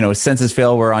that, Census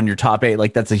Fail were on your top 8,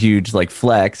 like, that's a huge like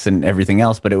flex and everything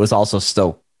else, but it was also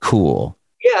still cool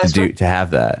to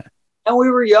have that. And we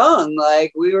were young.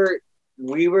 Like, we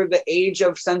were the age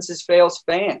of Census Fail's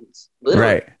fans.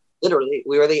 Literally.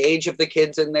 We were the age of the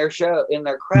kids in their show, in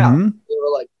their crowd. Mm-hmm. We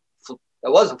were like,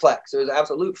 it was a flex. It was an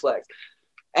absolute flex.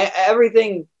 And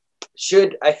everything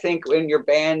should, I think, when your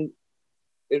band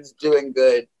is doing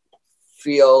good,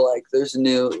 feel like there's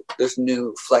new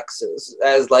flexes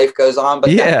as life goes on.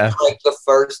 But that was like the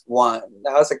first one.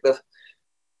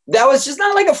 That was just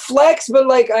not like a flex, but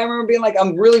like, I remember being like,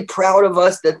 I'm really proud of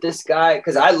us that this guy,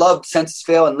 because I loved Census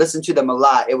Fail and listened to them a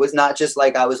lot. It was not just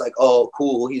like I was like, oh,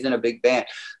 cool, he's in a big band.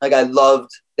 Like, I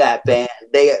loved that band.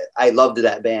 I loved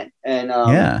that band. And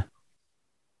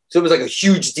so it was like a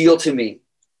huge deal to me.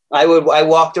 I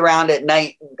walked around at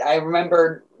night. I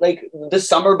remember like the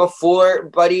summer before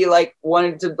Buddy like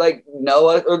wanted to like know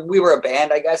us, or we were a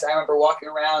band, I guess. I remember walking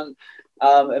around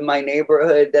in my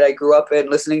neighborhood that I grew up in,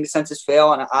 listening to Census Fail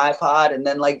on an iPod. And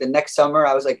then like the next summer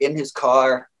I was like in his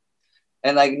car,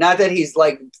 and like, not that he's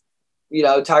like,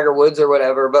 Tiger Woods or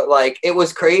whatever, but like, it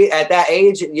was crazy at that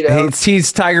age,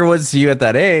 he's Tiger Woods to you at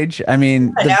that age. I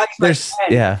mean, but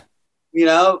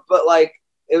like,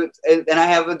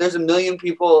 there's a million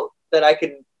people that I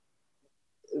could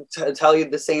tell you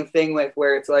the same thing with,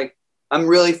 where it's like, I'm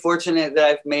really fortunate that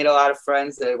I've made a lot of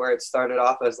friends where it started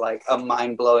off as like a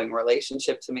mind-blowing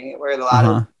relationship to me, where a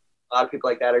lot of people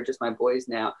like that are just my boys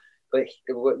now. But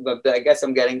I guess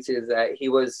I'm getting to is that he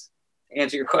was, to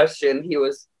answer your question, he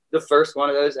was the first one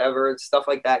of those ever. Stuff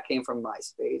like that came from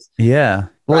MySpace. Yeah.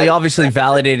 Well, he obviously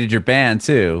validated your band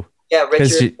too. Yeah,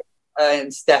 Richard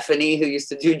and Stephanie, who used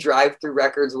to do Drive-Through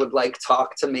Records, would like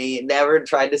talk to me. Never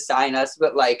tried to sign us,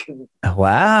 but like,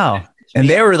 wow. And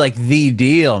they were like the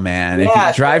deal, man.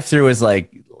 Yeah, Drive-Through was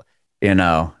like, they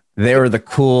were the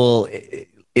cool.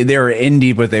 They were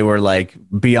indie, but they were like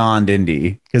beyond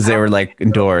indie because they were like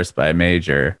endorsed by a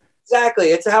major. Exactly.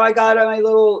 It's how I got my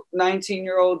little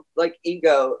 19-year-old like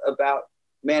ego about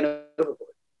Man Overboard.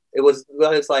 it was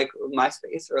like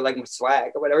MySpace or like my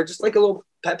swag or whatever, just like a little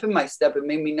pep in my step. It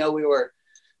made me know we were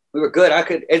good.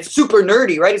 It's super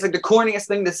nerdy, right? It's like the corniest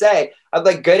thing to say. I'd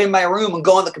like get in my room and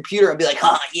go on the computer and be like,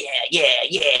 yeah,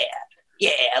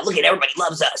 look at everybody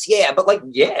loves us. Yeah. But like,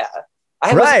 yeah.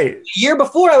 A year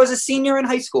before I was a senior in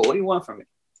high school. What do you want from me?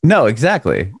 No,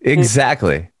 exactly.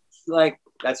 Like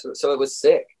so it was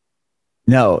sick.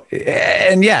 No.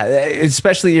 And yeah,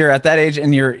 especially you're at that age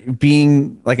and you're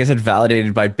being, like I said,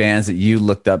 validated by bands that you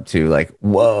looked up to. Like,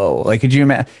 whoa, like, could you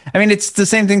imagine? I mean, it's the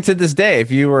same thing to this day. If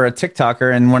you were a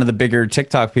TikToker and one of the bigger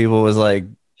TikTok people was like,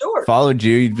 followed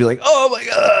you, you'd be like, oh my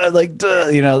God, like, duh,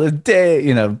 you know, the day,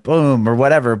 you know, boom, or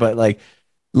whatever. But like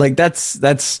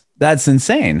that's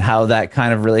insane how that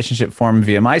kind of relationship formed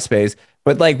via MySpace.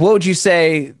 But like, what would you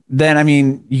say then? I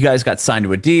mean, you guys got signed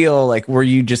to a deal. Like, were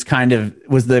you just kind of,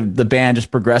 was the band just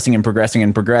progressing and progressing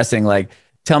and progressing? Like,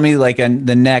 tell me like the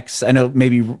next, I know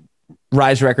maybe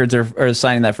Rise Records or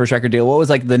signing that first record deal. What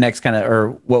was like the next kind of, or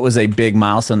what was a big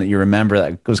milestone that you remember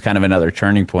that was kind of another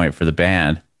turning point for the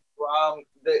band?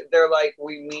 They're like,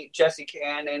 we meet Jesse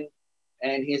Cannon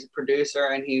and he's a producer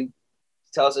and he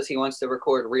tells us he wants to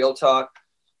record Real Talk.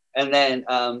 And then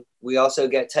we also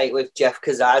get tight with Jeff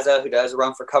Kazaza, who does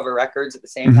Run for Cover Records at the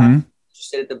same time,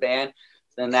 interested at the band.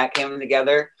 So then that came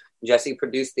together. Jesse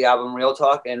produced the album Real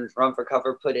Talk and Run for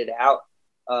Cover put it out.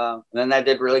 And then that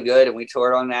did really good. And we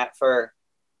toured on that for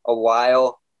a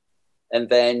while. And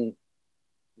then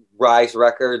Rise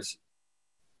Records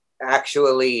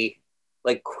actually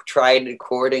like tried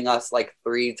recording us like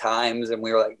 3 times and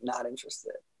we were like not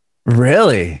interested.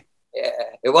 Really? Yeah,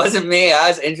 it wasn't me. I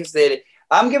was interested.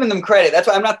 I'm giving them credit. That's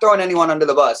why I'm not throwing anyone under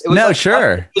the bus. It was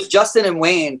sure. It was Justin and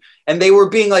Wayne, and they were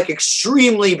being like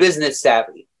extremely business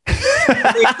savvy.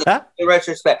 In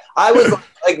retrospect, I was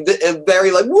like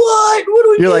very like, what? What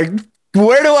do we? You're like,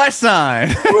 where do I sign?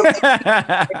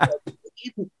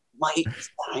 You might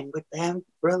sign with them.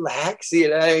 Relax.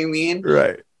 You know what I mean?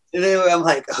 Right. And then I'm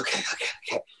like, okay.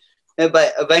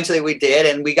 But eventually we did,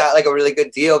 and we got like a really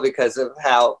good deal because of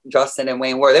how Justin and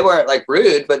Wayne were. They weren't like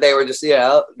rude, but they were just, you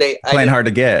know, playing hard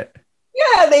to get.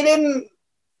 Yeah, they didn't.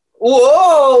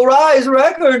 Whoa, Rise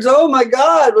Records! Oh my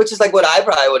God, which is like what I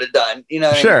probably would have done. You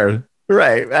know? Sure, I mean?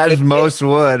 Right, as most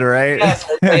would, right? Yes,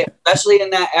 especially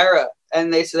in that era.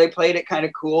 And they played it kind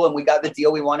of cool, and we got the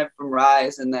deal we wanted from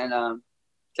Rise, and then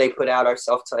they put out our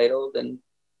self-titled, and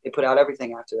they put out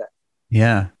everything after that.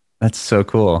 Yeah. That's so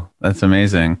cool. That's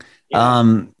amazing. Yeah.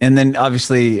 And then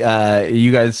obviously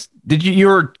you guys, you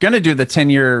were going to do the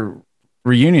 10-year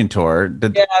reunion tour.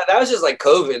 Yeah, that was just like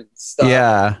COVID stuff.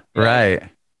 Yeah, right.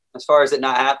 As far as it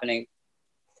not happening.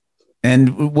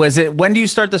 And when do you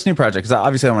start this new project? Because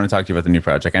obviously I want to talk to you about the new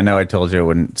project. I know I told you I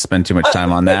wouldn't spend too much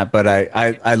time on that, but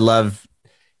I love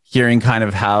hearing kind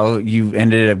of how you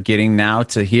ended up getting now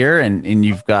to here, and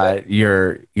you've got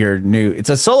your new, it's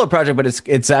a solo project, but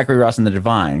it's Zachary Ross and the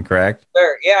Divine, correct?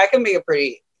 Sure. Yeah, I can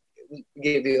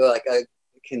give you like a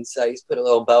concise, put a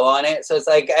little bow on it. So it's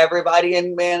like everybody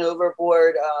in Man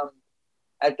Overboard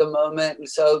at the moment.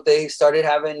 So they started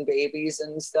having babies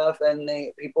and stuff, and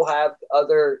people have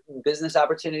other business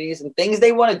opportunities and things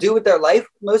they want to do with their life.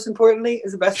 Most importantly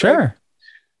is the best. Sure. Thing.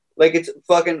 Like it's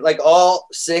fucking like all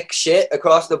sick shit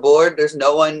across the board. There's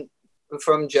no one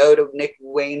from Joe to Nick,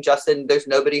 Wayne, Justin. There's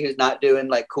nobody who's not doing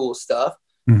like cool stuff.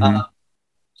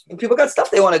 People got stuff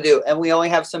they want to do, and we only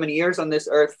have so many years on this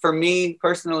earth. For me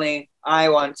personally, I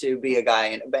want to be a guy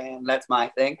in a band. That's my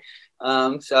thing.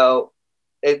 So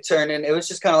it was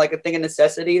just kind of like a thing of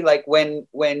necessity. Like when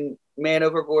Man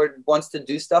Overboard wants to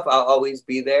do stuff, I'll always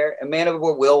be there, and Man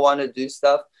Overboard will want to do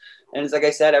stuff. And it's like I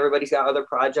said, everybody's got other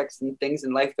projects and things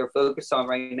in life they're focused on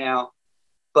right now.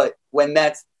 But when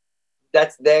that's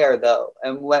there though,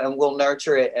 and we'll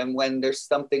nurture it, and when there's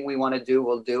something we want to do,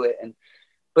 we'll do it.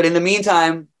 But in the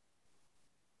meantime,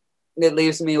 it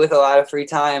leaves me with a lot of free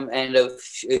time and a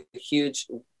huge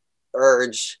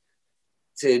urge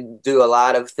to do a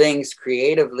lot of things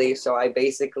creatively. So I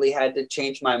basically had to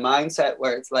change my mindset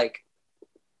where it's like,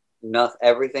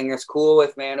 everything is cool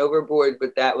with Man Overboard,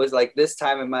 but that was like this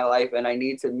time in my life, and I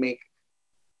need to make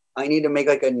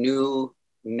like a new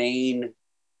main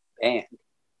band.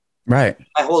 Right.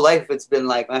 My whole life, it's been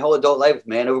like my whole adult life,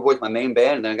 Man Overboard's my main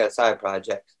band, and then I got side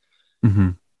projects.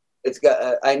 It's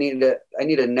got I need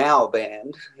a now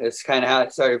band. It's kind of how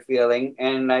it started feeling,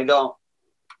 and I don't.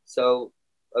 So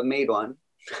I made one.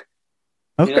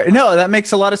 Okay. You know? No, that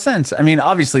makes a lot of sense. I mean,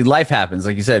 obviously life happens.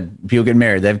 Like you said, people get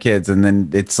married, they have kids, and then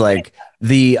it's like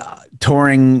the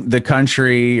touring the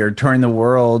country or touring the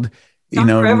world, you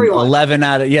know,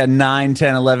 9,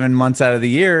 10, 11 months out of the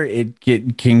year, it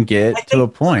can get to a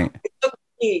point. It took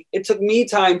it took me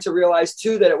time to realize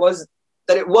too that it was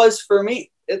for me.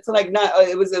 It's like not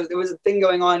it was a thing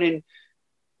going on, and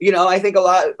I think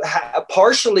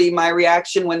partially my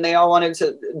reaction when they all wanted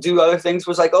to do other things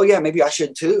was like, oh yeah, maybe I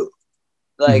should too,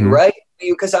 like right,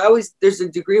 because there's a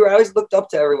degree where I always looked up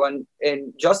to everyone,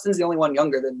 and Justin's the only one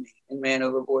younger than me in Man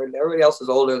Overboard. Everybody else is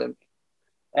older than me,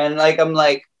 and like I'm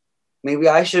like, maybe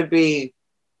I should get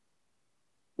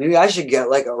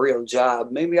like a real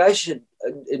job. Maybe I should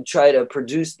try to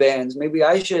produce bands. Maybe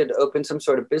I should open some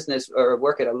sort of business or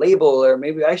work at a label, or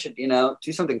maybe I should,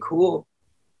 do something cool.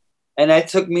 And it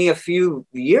took me a few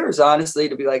years, honestly,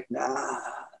 to be like, nah,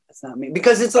 that's not me.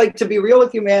 Because it's like, to be real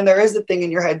with you, man, there is a thing in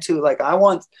your head too. Like I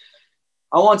want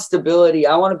stability.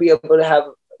 I want to be able to have,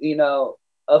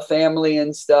 a family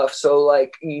and stuff. So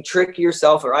like you trick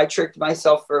yourself, or I tricked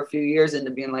myself for a few years into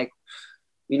being like,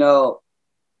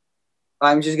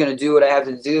 I'm just going to do what I have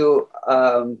to do.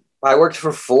 I worked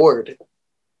for Ford,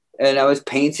 and I was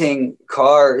painting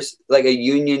cars, like a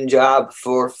union job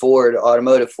for Ford and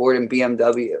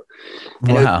BMW.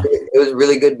 And wow. it was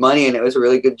really good money, and it was a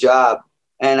really good job.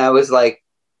 And I was like,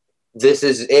 this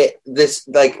is it.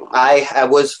 I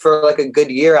was for like a good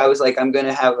year. I was like, I'm going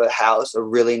to have a house, a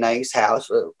really nice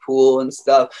house with a pool and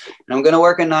stuff. And I'm going to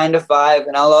work a 9 to 5,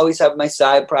 and I'll always have my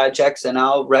side projects, and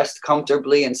I'll rest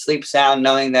comfortably and sleep sound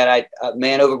knowing that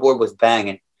Man Overboard was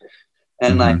banging.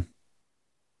 And like,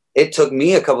 it took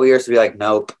me a couple of years to be like,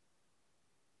 nope.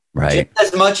 Right.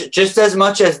 Just as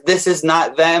much as this is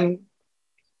not them,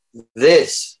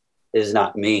 this is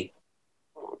not me.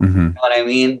 You know what I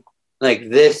mean? Like,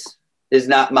 this is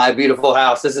not my beautiful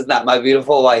house. This is not my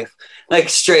beautiful wife. Like,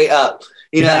 straight up.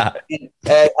 I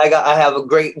have a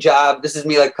great job. This is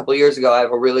me like a couple of years ago. I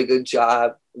have a really good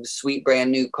job, a sweet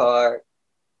brand new car,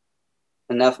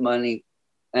 enough money,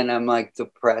 and I'm like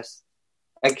depressed.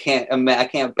 I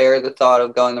can't bear the thought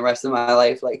of going the rest of my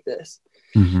life like this.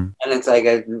 And it's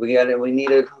like, we need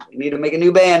to make a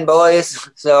new band, boys.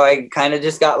 So I kind of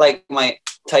just got like my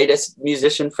tightest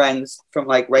musician friends from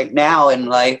like right now in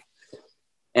life,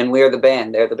 and we're the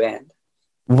band. They're the band.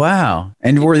 Wow.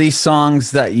 And were these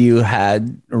songs that you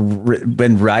had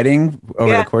been writing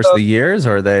over the course of the years,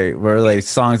 or were they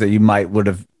songs that you would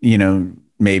have,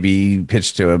 maybe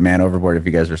pitched to a Man Overboard if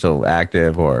you guys were so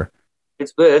active? Or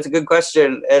it's a good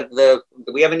question.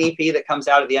 We have an EP that comes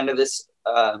out at the end of this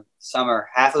summer.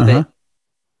 Half of it,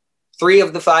 3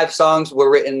 of the 5 songs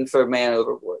were written for Man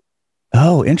Overboard.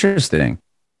 Oh, interesting.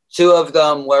 2 of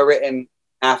them were written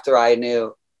after I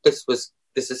knew this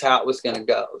is how it was going to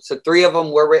go. So 3 of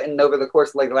them were written over the course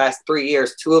of like the last 3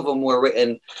 years. 2 of them were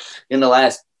written in the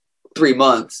last 3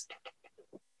 months.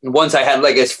 And once I had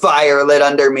like this fire lit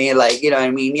under me, like, you know what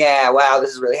I mean? Yeah, wow,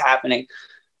 this is really happening.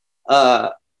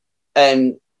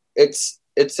 And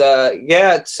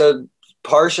so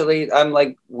partially I'm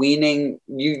like weaning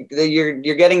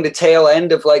you're getting the tail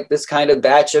end of like this kind of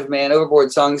batch of Man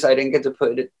Overboard songs I didn't get to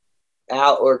put it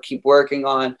out or keep working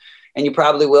on, and you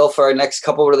probably will for our next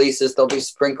couple releases. They'll be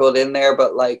sprinkled in there,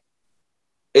 but like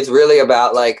it's really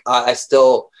about like I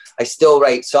still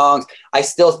write songs. I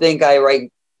still think I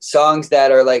write songs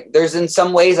that are like, there's in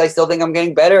some ways I still think I'm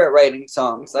getting better at writing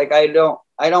songs. Like I don't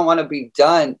want to be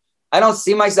done. I don't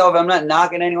see myself, I'm not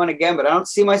knocking anyone again, but I don't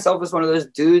see myself as one of those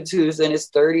dudes who's in his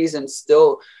 30s and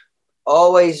still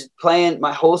always playing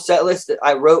my whole set list that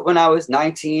I wrote when I was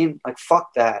 19. Like,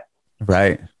 fuck that.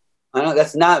 Right. I know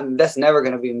that's never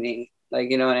going to be me.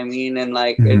 Like, you know what I mean? And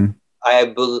like,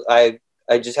 I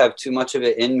just have too much of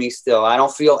it in me still. I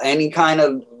don't feel any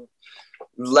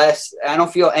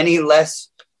less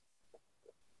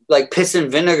like piss and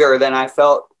vinegar than I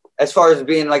felt as far as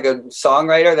being like a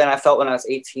songwriter than I felt when I was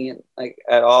 18, like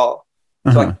at all.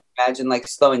 So I can imagine like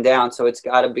slowing down. So it's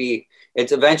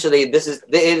eventually, it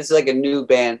is like a new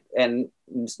band and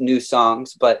new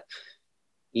songs, but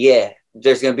yeah,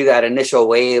 there's going to be that initial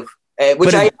wave,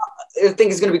 which I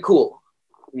think is going to be cool.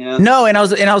 You know? No. And I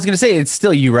was going to say, it's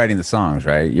still you writing the songs,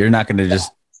 right? You're not going to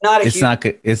just, it's not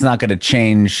going to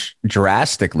change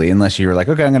drastically unless you're like,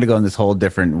 okay, I'm going to go in this whole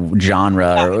different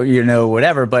genre or,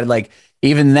 whatever. But like,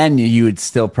 even then you would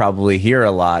still probably hear a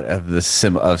lot of the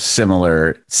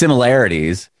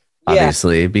similarities,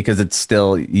 obviously, because it's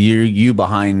still you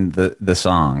behind the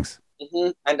songs.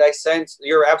 And I sense,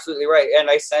 you're absolutely right. And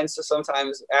I sense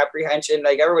sometimes apprehension,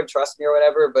 like everyone trusts me or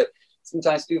whatever, but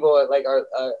sometimes people like are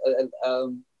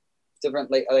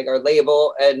different, like our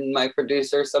label and my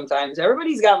producer, sometimes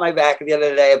everybody's got my back at the end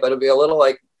of the day, but it'll be a little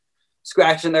like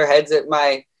scratching their heads at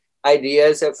my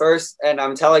ideas at first. And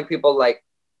I'm telling people like,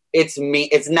 it's me.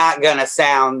 It's not going to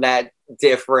sound that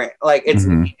different. Like it's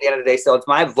me at the end of the day. So it's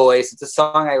my voice. It's a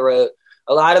song I wrote.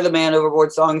 A lot of the Man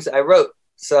Overboard songs I wrote.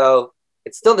 So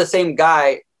it's still the same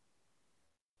guy.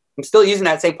 I'm still using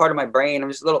that same part of my brain. I'm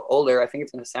just a little older. I think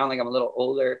it's going to sound like I'm a little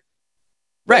older.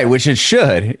 Right, which it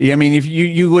should. I mean, if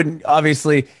you wouldn't,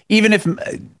 obviously, even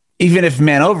if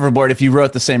Man Overboard, if you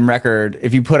wrote the same record,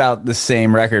 if you put out the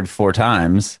same record 4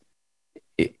 times,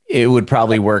 it would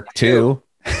probably work too.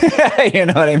 You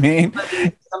know what I mean?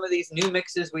 Some of these new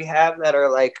mixes we have that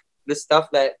are like the stuff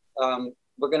that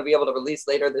we're going to be able to release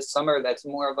later this summer, that's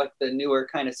more of like the newer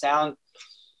kind of sound.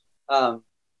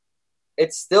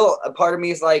 It's still, a part of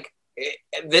me is like,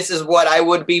 this is what I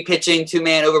would be pitching to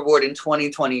Man Overboard in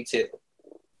 2022.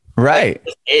 Right.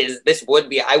 Like, this would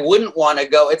be, I wouldn't want to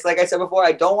go. It's like I said before,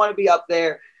 I don't want to be up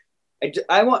there.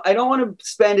 I don't want to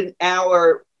spend an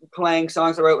hour playing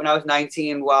songs I wrote when I was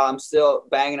 19 while I'm still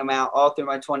banging them out all through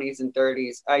my 20s and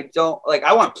 30s. I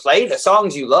want to play the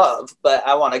songs you love, but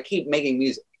I want to keep making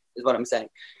music is what I'm saying.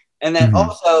 And then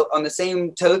also on the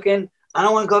same token, I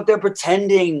don't want to go up there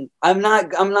pretending. I'm not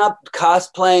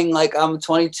cosplaying like I'm a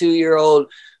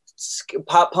 22-year-old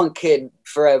pop punk kid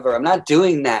forever. I'm not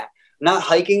doing that. I'm not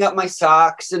hiking up my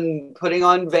socks and putting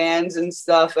on Vans and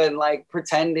stuff and like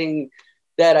pretending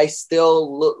that I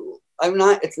still look. I'm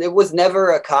not. It was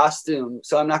never a costume,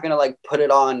 so I'm not gonna like put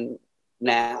it on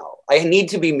now. I need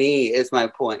to be me. Is my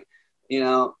point, you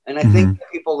know. And I think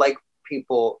that people like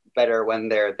people better when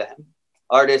they're them.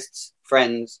 Artists,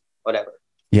 friends, whatever.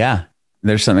 Yeah.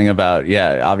 There's something about,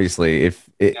 obviously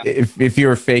if you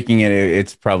were faking it,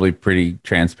 it's probably pretty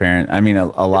transparent. I mean, a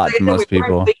lot to most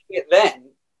people. Faking it then.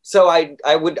 So I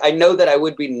know that I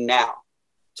would be now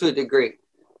to a degree.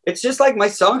 It's just like my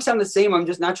songs sound the same. I'm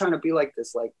just not trying to be like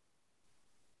this, like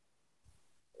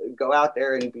go out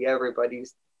there and be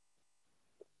everybody's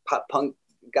pop punk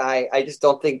guy. I just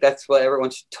don't think that's what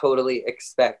everyone should totally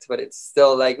expect, but it's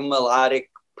still like melodic,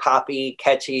 poppy,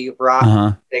 catchy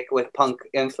rock with punk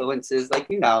influences, like,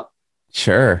 you know.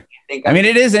 Sure. I mean,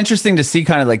 it is interesting to see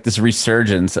kind of like this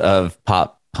resurgence of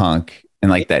pop punk and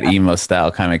like that emo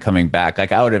style kind of coming back.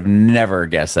 Like I would have never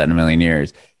guessed that in a million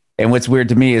years. And what's weird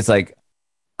to me is like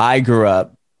I grew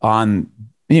up on,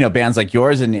 you know, bands like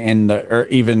yours and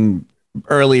even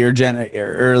earlier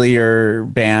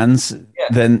bands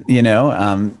than, you know,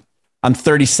 I'm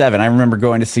 37. I remember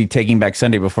going to see Taking Back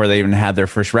Sunday before they even had their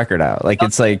first record out. Like,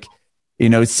 it's like, you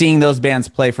know, seeing those bands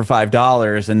play for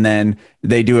 $5 and then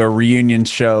they do a reunion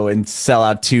show and sell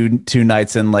out two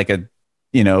nights in like a,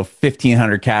 you know,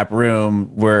 1,500 cap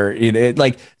room where it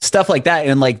like stuff like that.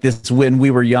 And like this, when we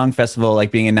were young festival,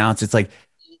 like being announced, it's like,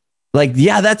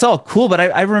 yeah, that's all cool. But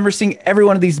I remember seeing every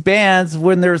one of these bands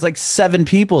when there was like 7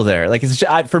 people there. Like it's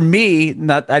just, for me,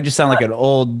 I just sound like an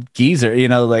old geezer, you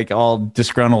know, like all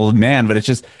disgruntled man, but it's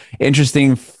just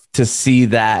interesting to see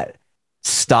that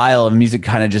style of music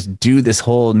kind of just do this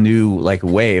whole new like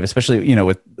wave, especially, you know,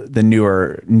 with the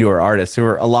newer artists who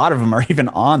are, a lot of them are even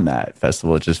on that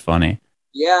festival. It's just funny.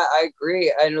 Yeah, I agree.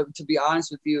 And to be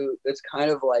honest with you, it's kind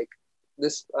of like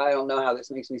this, I don't know how this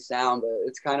makes me sound, but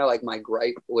it's kind of like my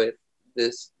gripe with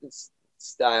this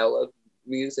style of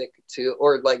music too,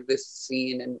 or like this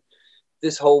scene and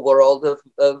this whole world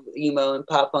of emo and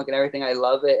pop punk and everything. I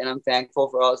love it and I'm thankful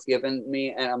for all it's given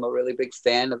me, and I'm a really big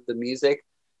fan of the music,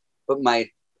 but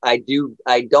it's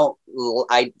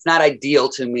not ideal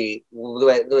to me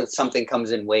when something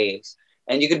comes in waves.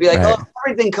 And you could be like, right, oh,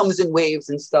 everything comes in waves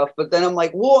and stuff. But then I'm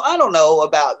like, well, I don't know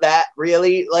about that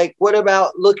really. Like, what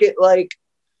about, look at like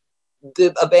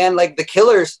a band like The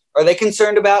Killers? Are they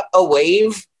concerned about a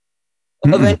wave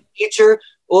of any nature?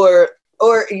 Or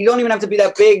you don't even have to be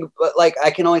that big, but like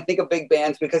I can only think of big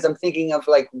bands because I'm thinking of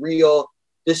like real,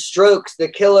 The Strokes, The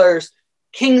Killers,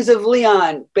 Kings of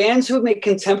Leon, bands who make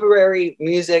contemporary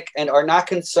music and are not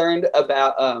concerned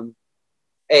about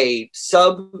a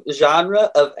sub-genre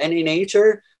of any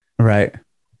nature. Right.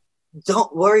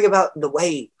 Don't worry about the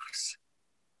waves.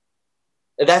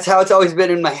 That's how it's always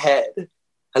been in my head.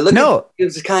 I look at it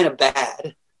was kind of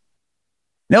bad.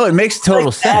 No, it makes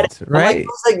total sense, right?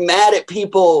 I'm like mad at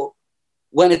people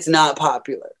when it's not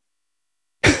popular.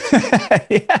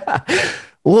 Yeah.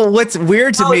 Well, what's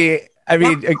weird to me, I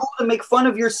mean, it's cool to make fun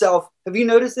of yourself. Have you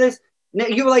noticed this?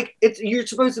 You're like, you're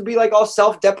supposed to be like all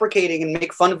self-deprecating and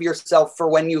make fun of yourself for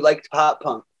when you liked pop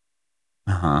punk.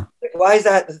 Like, why is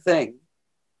that the thing?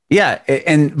 Yeah,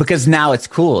 and because now it's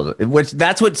cool.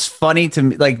 That's what's funny to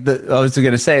me. Like I was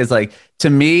going to say is like, to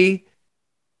me,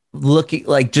 looking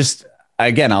like, just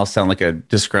again, I'll sound like a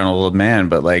disgruntled old man,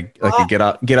 but like a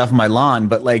get off my lawn.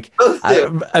 But like,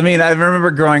 I mean, I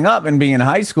remember growing up and being in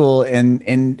high school and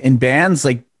in bands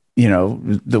like, you know,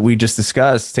 that we just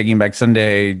discussed, Taking Back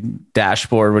Sunday,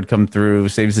 Dashboard would come through,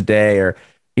 Saves the Day, or,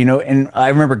 you know, and I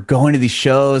remember going to these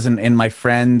shows and my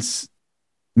friends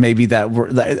maybe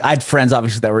I had friends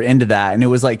obviously that were into that, and it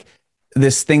was like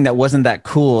this thing that wasn't that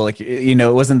cool. Like, you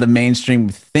know, it wasn't the mainstream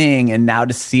thing. And now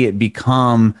to see it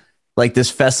become like this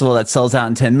festival that sells out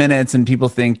in 10 minutes and people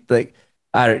think like,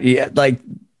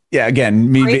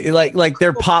 again, me like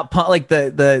their pop punk, like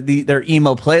their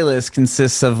emo playlist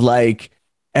consists of like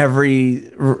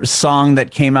every song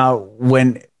that came out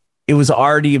when it was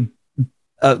already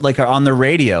like on the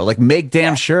radio. Like, make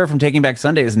damn sure from Taking Back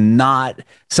Sunday is not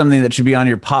something that should be on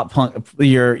your pop punk,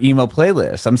 your emo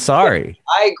playlist. I'm sorry.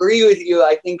 I agree with you.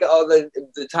 I think all the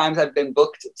times I've been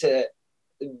booked to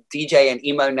DJ and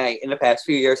emo night in the past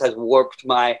few years has warped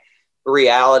my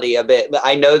reality a bit. But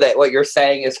I know that what you're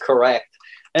saying is correct.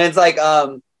 And it's like,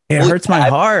 it hurts my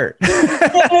heart.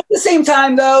 At the same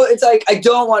time, though, it's like, I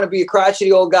don't want to be a crotchety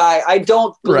old guy. I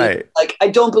don't believe, I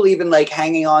don't believe in like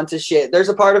hanging on to shit. There's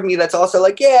a part of me that's also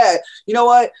like, yeah, you know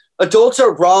what? Adults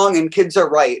are wrong and kids are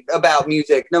right about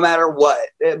music, no matter what.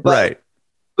 But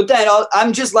then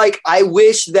I'm just like, I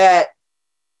wish that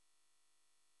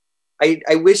I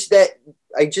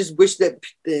just wish that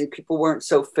people weren't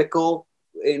so fickle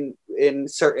in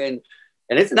certain.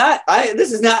 And it's not,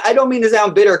 I don't mean to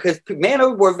sound bitter because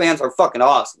Overboard fans are fucking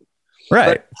awesome.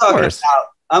 Right.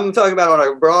 I'm talking about on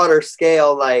a broader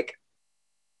scale, like,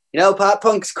 you know, pop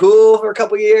punk's cool for a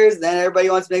couple years, then everybody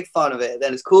wants to make fun of it.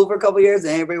 Then it's cool for a couple years,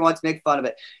 then everybody wants to make fun of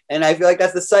it. And I feel like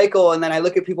that's the cycle. And then I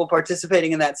look at people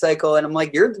participating in that cycle and I'm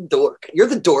like, you're the dork. You're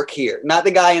the dork here, not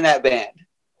the guy in that band.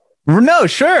 No,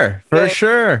 sure. For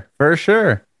sure.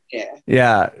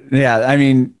 Yeah. I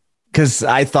mean, because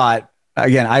I thought,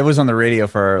 again, I was on the radio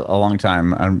for a long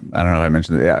time. I don't know if I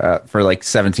mentioned it, for like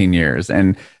 17 years.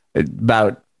 And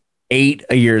about 8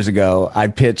 years ago, I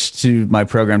pitched to my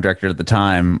program director at the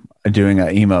time doing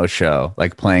an emo show,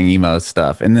 like playing emo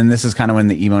stuff. And then this is kind of when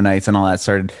the emo nights and all that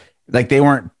started. Like, they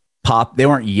weren't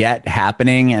yet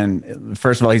happening. And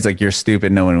first of all, he's like, you're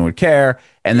stupid. No one would care.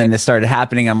 And then this started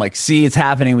happening. I'm like, see, it's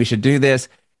happening. We should do this.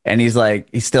 And he's like,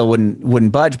 he still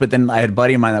wouldn't budge. But then I had a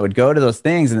buddy of mine that would go to those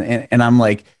things. And I'm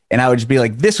like, and I would just be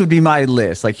like, this would be my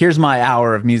list. Like, here's my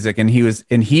hour of music. And he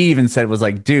even said, was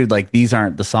like, dude, like, these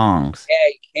aren't the songs. Yeah,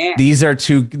 you can't.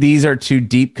 These are too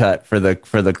deep cut for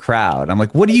the crowd. I'm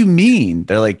like, what do you mean?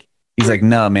 They're like, he's like,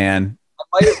 no, man. I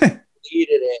might have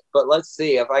deleted it, but let's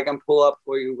see if I can pull up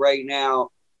for you right now.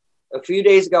 A few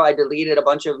days ago, I deleted a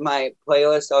bunch of my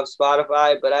playlists off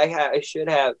Spotify, but I should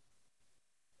have.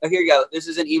 Oh, here you go. This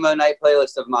is an emo night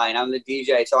playlist of mine. I'm the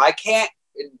DJ, so I can't.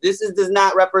 Does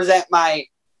not represent my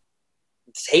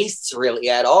tastes really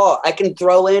at all. I can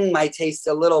throw in my tastes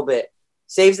a little bit.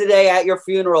 Saves the Day at Your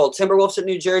Funeral, Timberwolves at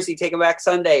New Jersey, Taking Back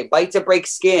Sunday, Bite to Break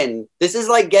Skin. This is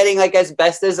like getting like as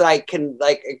best as I can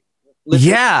like listen.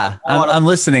 Yeah, I'm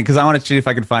listening because I want to see if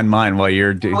I can find mine while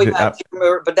you're doing.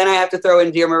 But then I have to throw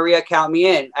in Dear Maria, Count Me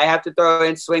In. I have to throw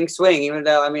in Swing Swing, even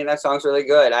though I mean that song's really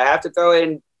good. I have to throw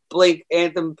in Blink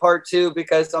Anthem Part 2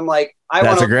 because I'm like,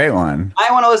 that's a great one.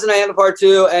 I want to listen to Anthem Part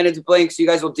 2 and it's Blink, so you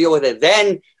guys will deal with it.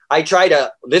 Then I try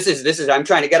to, I'm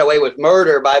trying to get away with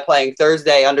murder by playing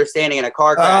Thursday Understanding in a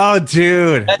car crash. Oh,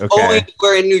 dude. That's only if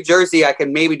we're in New Jersey, I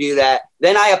can maybe do that.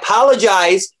 Then I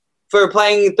apologize for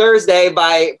playing Thursday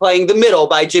by playing The Middle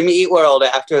by Jimmy Eat World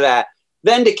after that.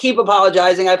 Then to keep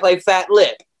apologizing, I play Fat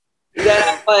Lip. Then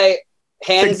I play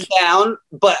Hands Down.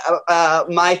 But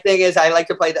my thing is I like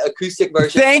to play the acoustic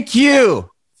version. Thank you.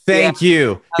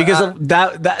 Because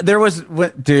that there was,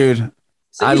 dude.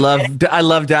 So I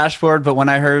love Dashboard, but when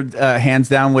I heard Hands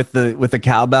Down with the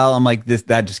cowbell, I'm like,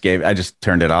 I just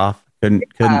turned it off. Couldn't.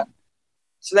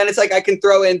 So then it's like I can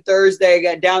throw in Thursday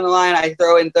again. Down the line, I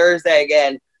throw in Thursday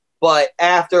again, but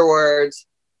afterwards,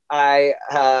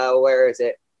 where is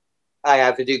it? I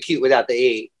have to do Cute Without the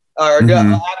E. Or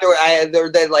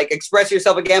after they like Express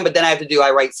Yourself Again, but then I have to do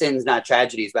I Write Sins, Not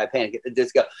Tragedies by Panic at the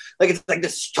Disco. Like, it's like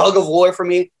this tug of war for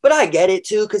me, but I get it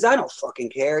too because I don't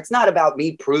fucking care. It's not about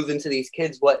me proving to these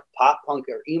kids what pop punk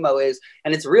or emo is,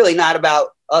 and it's really not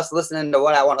about us listening to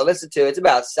what I want to listen to. It's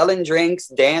about selling drinks,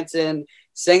 dancing,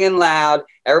 singing loud,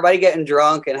 everybody getting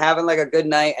drunk and having like a good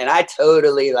night. And I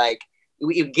totally like,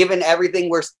 given everything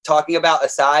we're talking about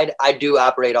aside, I do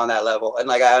operate on that level. And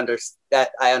like, I understand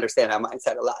that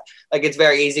mindset a lot. Like, it's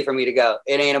very easy for me to go,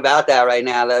 it ain't about that right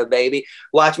now, though, baby.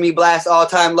 Watch me blast All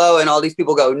Time Low and all these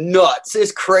people go nuts.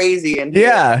 It's crazy. And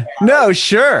yeah, no,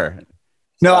 sure.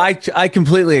 No, I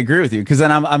completely agree with you. Cause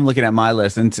then I'm looking at my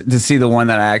list and to see the one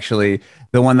that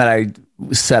I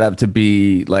set up to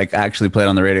be like actually played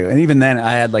on the radio. And even then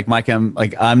I had like like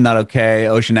I'm Not Okay,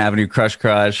 Ocean Avenue, Crush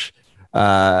Crush.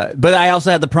 But I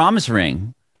also had The Promise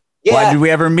Ring. Yeah. Why Did We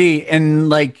Ever Meet? And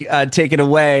like Take It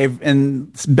Away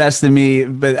and Best of Me.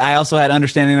 But I also had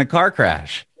Understanding a Car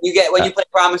Crash. You get when you play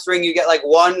Promise Ring, you get like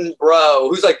one bro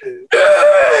who's like, right.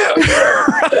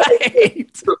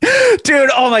 Dude.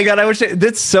 Oh my god,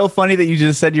 that's so funny that you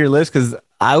just said your list because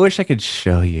I wish I could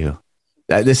show you.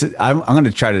 I'm going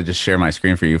to try to just share my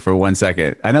screen for you for 1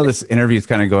 second. I know this interview is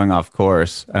kind of going off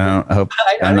course. I hope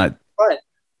I'm not. Fun.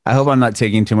 I hope I'm not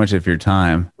taking too much of your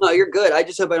time. No, you're good. I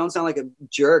just hope I don't sound like a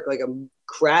jerk, like I'm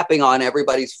crapping on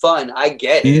everybody's fun. I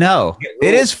get it. No,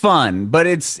 it is fun, but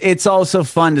it's also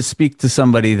fun to speak to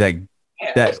somebody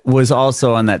that was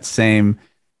also on that same.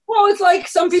 Well, it's like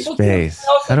some people. Space.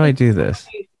 How do I do this?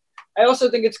 I also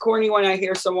think it's corny when I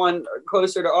hear someone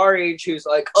closer to our age who's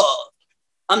like, "Oh,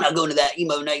 I'm not going to that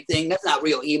emo night thing. That's not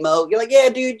real emo." You're like, "Yeah,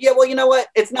 dude. Yeah, well, you know what?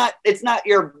 It's not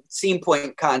your scene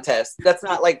point contest. That's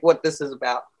not like what this is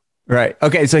about." Right.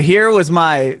 Okay. So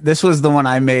this was the one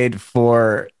I made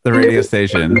for the radio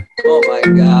station. Oh my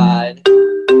God.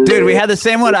 Dude, we had the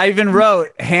same one I even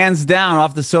wrote hands down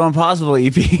off the So Impossible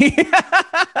EP.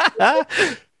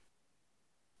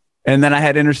 And then I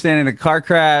had Understanding a Car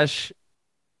Crash.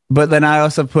 But then I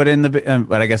also put in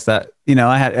but I guess that,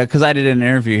 I had, because I did an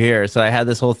interview here. So I had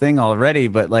this whole thing already.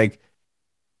 But like,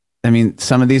 I mean,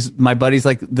 some of these, my buddies,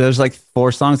 like, there's like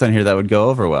 4 songs on here that would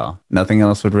go over well. Nothing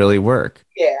else would really work.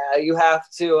 Yeah, you have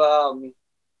to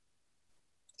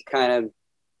kind of.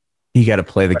 You got to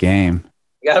play the game.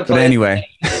 You got to play. But anyway,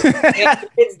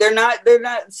 kids, they're not.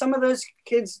 Some of those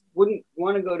kids wouldn't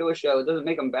want to go to a show. It doesn't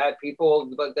make them bad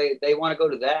people, but they want to go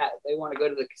to that. They want to go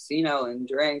to the casino and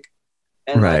drink.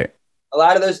 And right. Like, a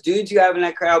lot of those dudes you have in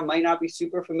that crowd might not be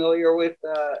super familiar with.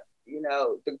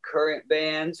 The current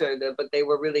bands but they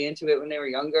were really into it when they were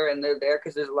younger, and they're there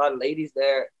because there's a lot of ladies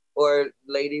there, or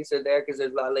ladies are there because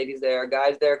there's a lot of ladies there, or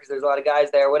guys there because there's a lot of guys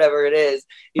there, whatever it is.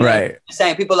 Right.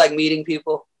 Saying people like meeting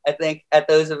people, I think, at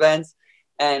those events,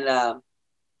 and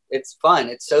it's fun,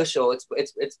 it's social, it's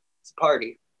a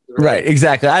party. Right.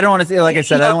 Exactly. I don't want to say, like I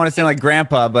said, I don't want to sound like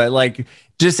grandpa, but like,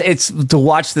 just it's to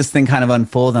watch this thing kind of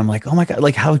unfold. I'm like, oh my God,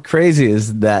 like how crazy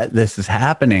is that this is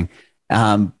happening?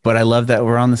 But I love that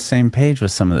we're on the same page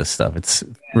with some of this stuff. It's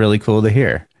really cool to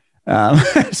hear.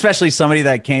 Especially somebody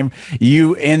that came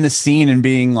you in the scene and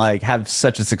being like, have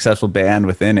such a successful band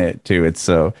within it too. It's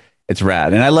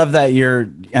rad. And I love that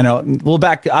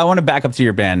I want to back up to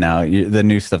your band now, the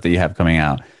new stuff that you have coming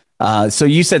out. So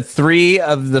you said 3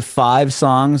 of the 5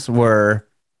 songs were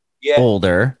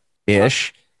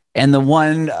older-ish. And the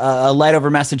one, Light Over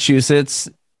Massachusetts,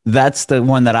 that's the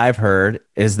one that I've heard.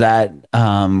 Is that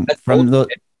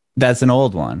that's an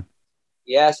old one?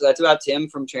 Yeah, so that's about Tim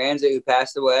from Transit who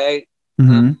passed away.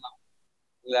 Mm-hmm.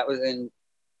 That was in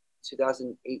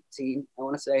 2018, I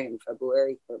want to say, in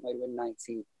February, or it might have been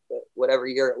 19, but whatever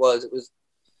year it was.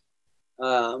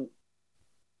 I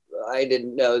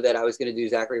didn't know that I was going to do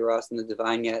Zachary Ross and the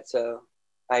Divine yet, so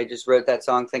I just wrote that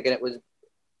song thinking it was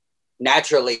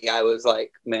naturally. I was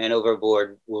like, man,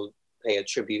 Overboard will pay a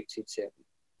tribute to Tim.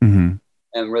 Mm-hmm.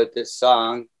 And wrote this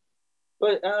song,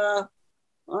 but I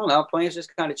don't know, plans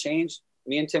just kind of changed.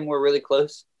 Me and Tim were really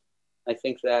close. I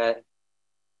think that,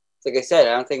 like I said,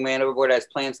 I don't think Man Overboard has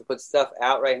plans to put stuff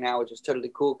out right now, which is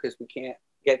totally cool because we can't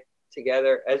get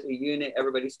together as a unit.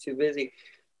 Everybody's too busy,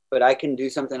 but I can do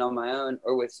something on my own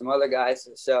or with some other guys.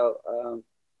 So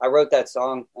I wrote that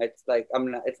song. It's like,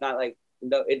 it's not like,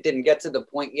 no, it didn't get to the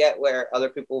point yet where other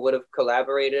people would have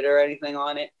collaborated or anything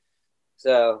on it.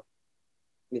 So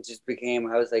it just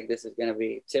became, I was like, this is going to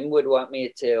be, Tim would want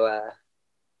me to,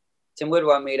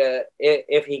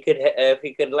 if he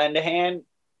could lend a hand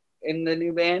in the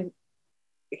new band,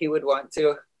 he would want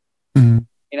to. Mm-hmm.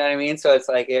 You know what I mean? So it's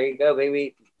like, there you go,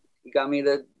 baby. You got me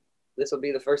this will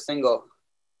be the first single.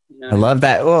 You know? I love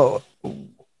that. Whoa.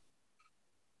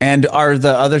 And are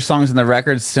the other songs in the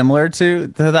record similar to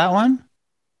that one?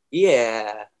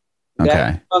 Yeah. Okay.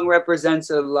 That song represents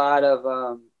a lot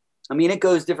of, it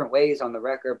goes different ways on the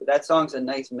record, but that song's a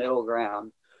nice middle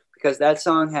ground because that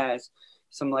song has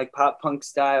some like pop punk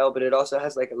style, but it also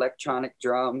has like electronic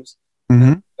drums,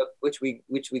 mm-hmm. which we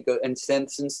go, and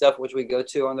synths and stuff, which we go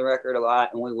to on the record a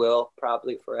lot, and we will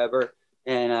probably forever.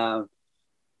 And all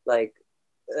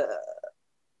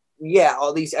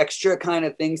these extra kind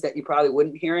of things that you probably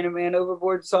wouldn't hear in a Man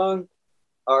Overboard song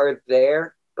are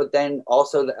there, but then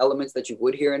also the elements that you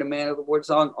would hear in a Man Overboard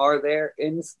song are there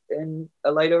in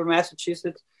A Light Over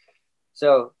Massachusetts.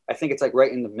 So I think it's like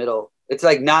right in the middle. It's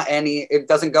like it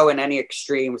doesn't go in any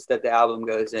extremes that the album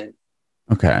goes in.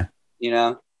 Okay. You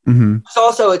know? Mm-hmm.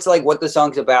 It's like what the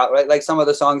song's about, right? Like some of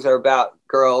the songs are about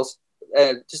girls,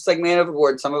 just like Man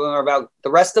Overboard. Some of them are about,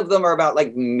 the rest of them are about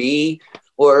like me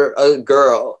or a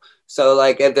girl. So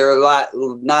like they're a lot,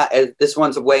 not as this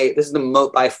one's this is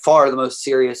by far the most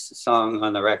serious song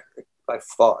on the record, by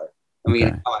far. I mean,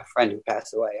 it's not my friend who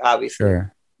passed away, obviously,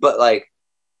 Sure. but like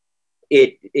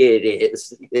it's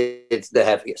the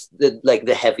heaviest,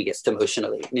 the heaviest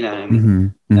emotionally. You know what I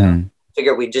mean?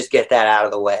 Figure we just get that out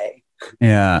of the way.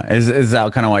 Yeah. Is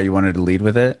that kind of why you wanted to lead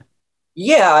with it?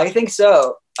 Yeah, I think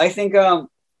so. I think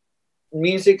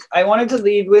music. I wanted to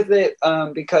lead with it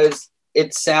because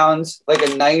it sounds like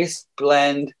a nice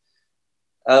blend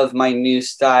of my new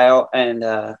style and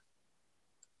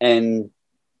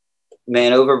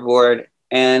Man Overboard,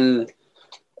 and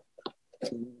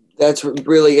that's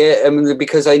really it. I mean,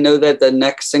 because I know that the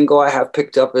next single I have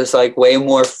picked up is like way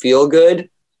more feel good.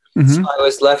 So I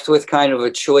was left with kind of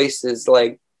a choice: is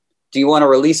like, do you want to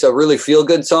release a really feel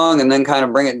good song and then kind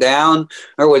of bring it down,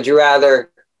 or would you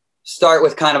rather start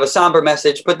with kind of a somber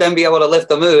message, but then be able to lift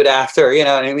the mood after? You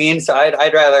know what I mean? So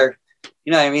I'd rather,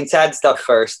 you know what I mean, sad stuff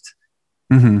first,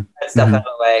 sad stuff out of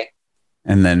the way.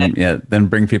 And then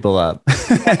bring people up.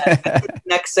 The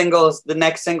next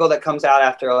single that comes out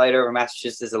after A Light Over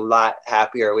Massachusetts is a lot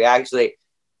happier. We actually,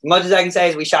 as much as I can say,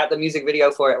 is we shot the music video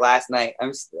for it last night.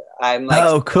 I'm like,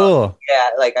 oh, cool.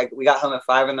 Yeah, like we got home at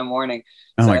 5 a.m. Oh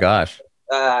my gosh.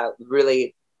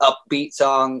 Really upbeat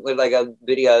song with like a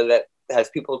video that has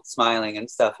people smiling and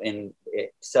stuff in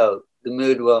it. So the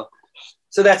mood will.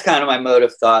 So that's kind of my mode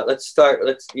of thought. Let's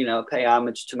pay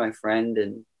homage to my friend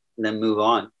and then move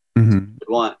on.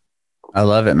 I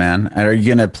love it, man. Are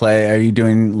you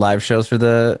doing live shows for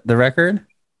the record?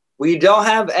 We don't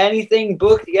have anything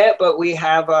booked yet, but we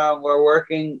have I'm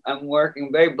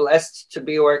very blessed to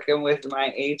be working with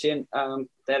my agent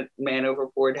that Man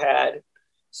Overboard had.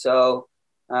 So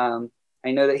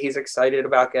I know that he's excited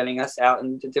about getting us out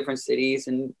into different cities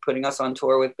and putting us on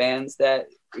tour with bands that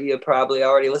you probably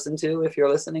already listened to if you're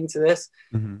listening to this.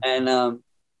 And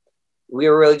we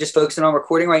are really just focusing on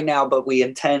recording right now, but we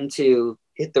intend to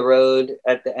hit the road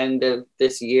at the end of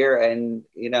this year. And,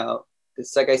 you know,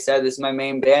 it's like I said, this is my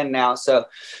main band now. So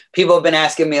people have been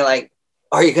asking me like,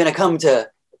 are you going to come to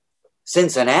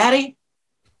Cincinnati?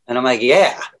 And I'm like,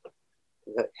 yeah.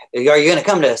 Are you going to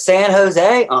come to San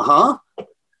Jose? I'm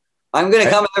going to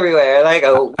come everywhere. Like,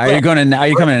 are you coming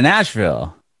to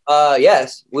Nashville?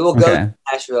 Yes, we will go to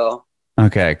Nashville.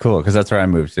 Okay, cool. Because that's where I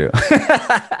moved to.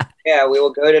 Yeah, we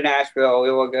will go to Nashville.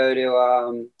 We will go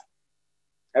to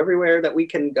everywhere that we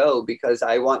can go because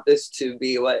I want this to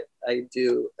be what I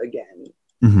do again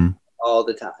all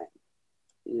the time.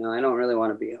 You know, I don't really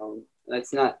want to be home.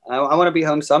 That's not. I want to be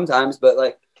home sometimes, but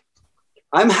like,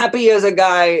 I'm happy as a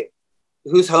guy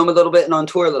who's home a little bit and on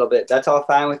tour a little bit. That's all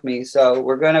fine with me. So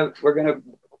we're gonna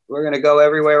go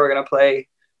everywhere. We're gonna play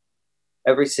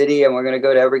every city, and we're gonna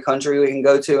go to every country we can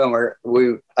go to.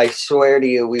 And I swear to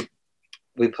you,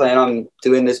 we plan on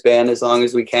doing this band as long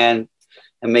as we can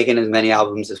and making as many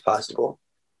albums as possible.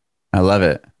 I love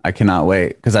it. I cannot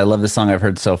wait because I love the song I've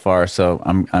heard so far. So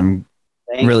I'm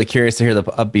really curious to hear the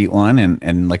upbeat one.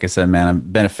 And like I said, man,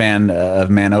 I've been a fan of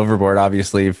Man Overboard,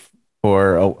 obviously,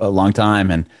 for a long time.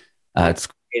 And it's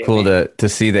cool to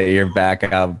see that you're back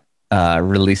out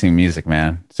releasing music,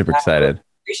 man. Super excited.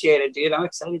 Appreciate it, dude. I'm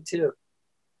excited too.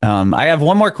 I have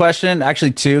one more question,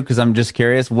 actually two, because I'm just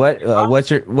curious. What's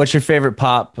your favorite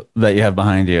pop that you have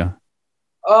behind you?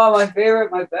 Oh, my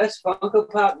best Funko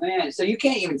Pop, man. So you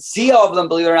can't even see all of them,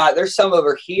 believe it or not. There's some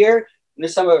over here, and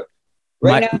there's some over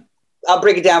now. I'll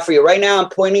break it down for you. Right now, I'm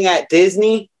pointing at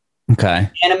Disney,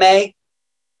 anime.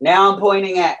 Now I'm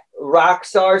pointing at rock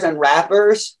stars and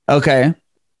rappers. Okay.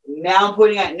 Now I'm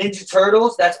pointing at Ninja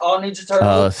Turtles. That's all Ninja Turtles.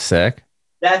 Oh, sick.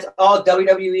 That's all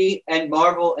WWE and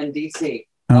Marvel and DC.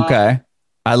 Okay.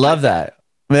 I love that.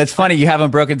 It's funny you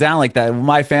haven't broken down like that.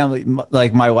 My family,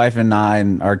 like my wife and I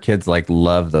and our kids, like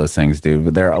love those things,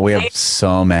 dude. But we have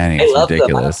so many. It's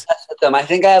ridiculous. I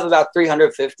think I have about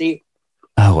 350.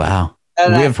 Oh wow.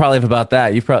 We probably have about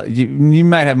that. You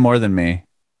might have more than me.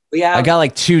 Yeah. I got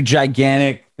like two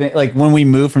gigantic. Like when we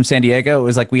moved from San Diego, it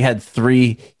was like we had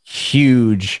 3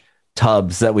 huge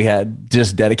tubs that we had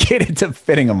just dedicated to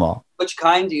fitting them all. Which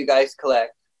kind do you guys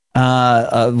collect?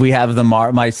 We have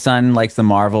my son likes the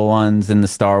Marvel ones and the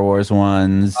Star Wars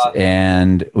ones,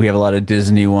 and we have a lot of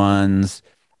Disney ones.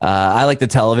 I like the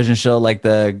television show, like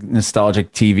the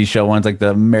nostalgic TV show ones, like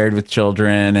the Married with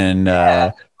Children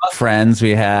and Friends.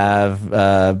 We have,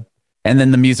 and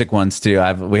then the music ones too.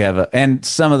 And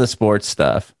some of the sports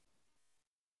stuff.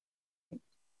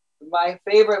 My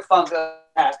favorite Funko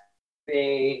has to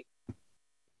be,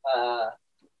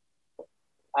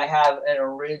 I have an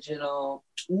original.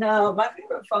 No, my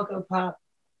favorite Funko Pop.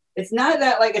 It's not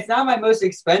my most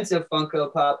expensive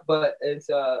Funko Pop, but it's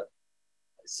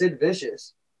Sid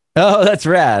Vicious. Oh, that's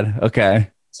rad. Okay.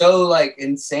 So like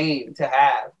insane to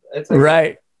have. It's like,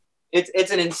 right.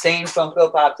 It's an insane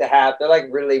Funko Pop to have. They're like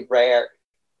really rare.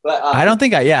 But I don't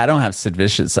think I don't have Sid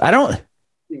Vicious. I don't.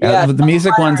 Yeah, the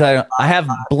music ones. I have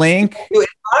Blink. In the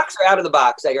box or out of the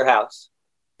box at your house?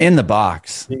 In the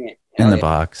box. In the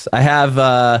box. I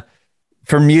have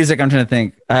for music. I'm trying to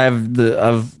think. I have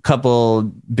a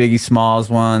couple Biggie Smalls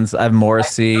ones. I have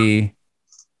Morrissey.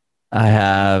 I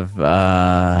have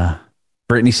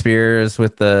Britney Spears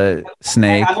with the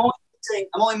snake. I'm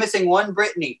only missing one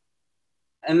Britney,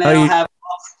 and then I'll have.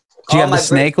 Do you have the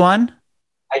snake one?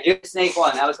 I do the snake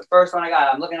one. That was the first one I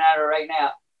got. I'm looking at it right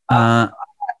now.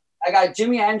 I got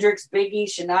Jimi Hendrix, Biggie,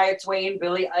 Shania Twain,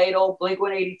 Billy Idol,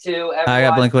 Blink-182. I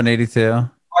got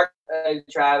Blink-182. Mark,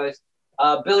 Travis,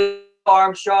 Billy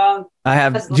Armstrong. I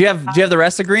have. Do you have the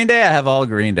rest of Green Day? I have all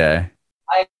Green Day.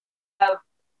 I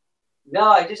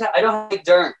don't have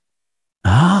Dirt.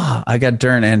 Ah, I got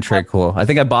Dirt and Trey Cool. I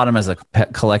think I bought them as a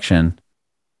pet collection.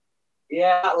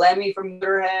 Yeah, Lemmy from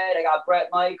Motorhead. I got Bret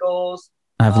Michaels.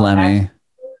 I have Lemmy.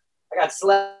 I got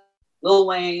Lil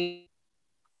Wayne.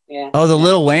 Yeah. Oh, the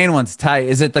Lil Wayne one's tight.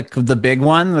 Is it the big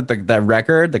one with the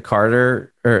record, the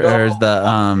Carter, or is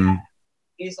the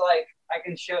He's like, I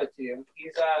can show it to you.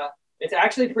 It's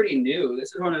actually pretty new.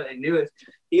 This is one of the newest.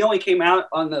 He only came out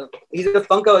he's a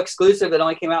Funko exclusive that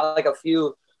only came out like a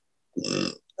few.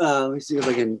 Let me see if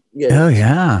I can get. Oh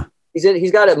yeah.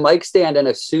 He's got a mic stand and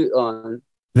a suit on.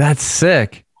 That's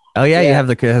sick. Oh yeah, you have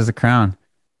it has the crown.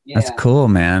 Yeah. That's cool,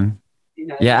 man.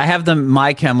 Yeah, I have the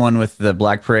My Chem one with the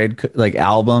Black Parade like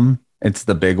album. It's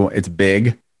the big one. It's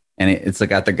big, and it's like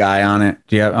got the guy on it.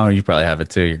 Do you have? Oh, you probably have it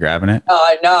too. You're grabbing it. No,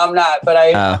 I'm not.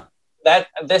 But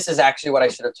this is actually what I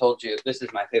should have told you. This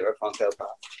is my favorite Funko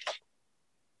Pop.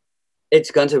 It's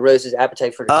Guns N' Roses'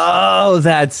 Appetite for Destruction. Oh,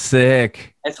 that's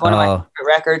sick. It's one of my favorite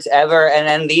records ever. And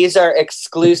then these are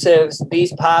exclusives.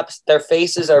 These pops, their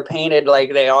faces are painted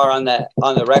like they are on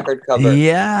the record cover.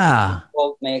 Yeah.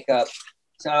 Full makeup.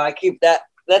 So I keep that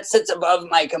sits above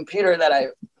my computer that I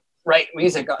write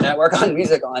music on, that I work on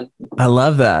music on. I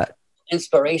love that.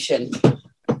 Inspiration.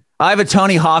 I have a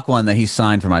Tony Hawk one that he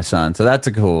signed for my son. So that's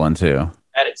a cool one too.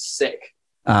 That is sick.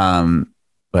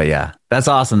 But yeah, that's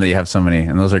awesome that you have so many,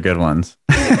 and those are good ones.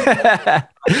 My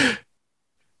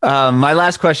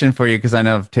last question for you, because I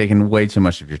know I've taken way too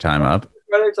much of your time up.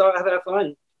 Brother, have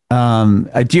fun.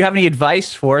 Do you have any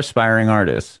advice for aspiring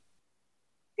artists?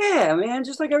 Yeah, man,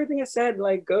 just like everything I said,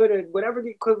 like go to whatever the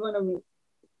equivalent of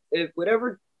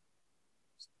whatever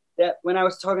that when I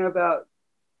was talking about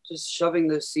just shoving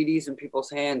those CDs in people's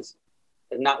hands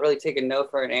and not really taking no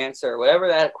for an answer, whatever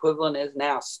that equivalent is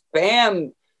now,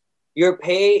 spam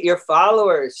your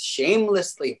followers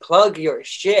shamelessly, plug your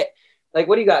shit. Like,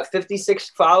 what do you got,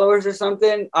 56 followers or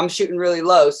something? I'm shooting really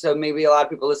low, so maybe a lot of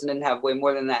people listening have way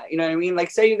more than that. You know what I mean? Like,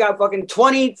 say you got fucking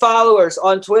 20 followers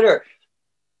on Twitter.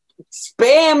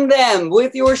 Spam them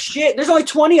with your shit. There's only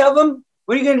 20 of them.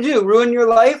 What are you going to do? Ruin your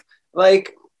life?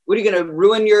 Like, what are you going to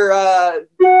ruin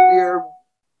your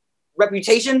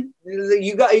reputation?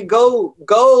 You got to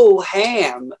go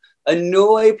ham,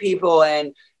 annoy people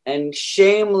and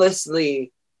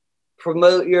shamelessly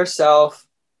promote yourself,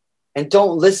 and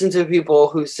don't listen to people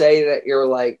who say that you're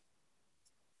like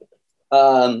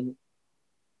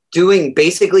doing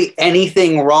basically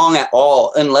anything wrong at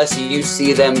all unless you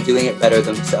see them doing it better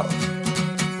themselves.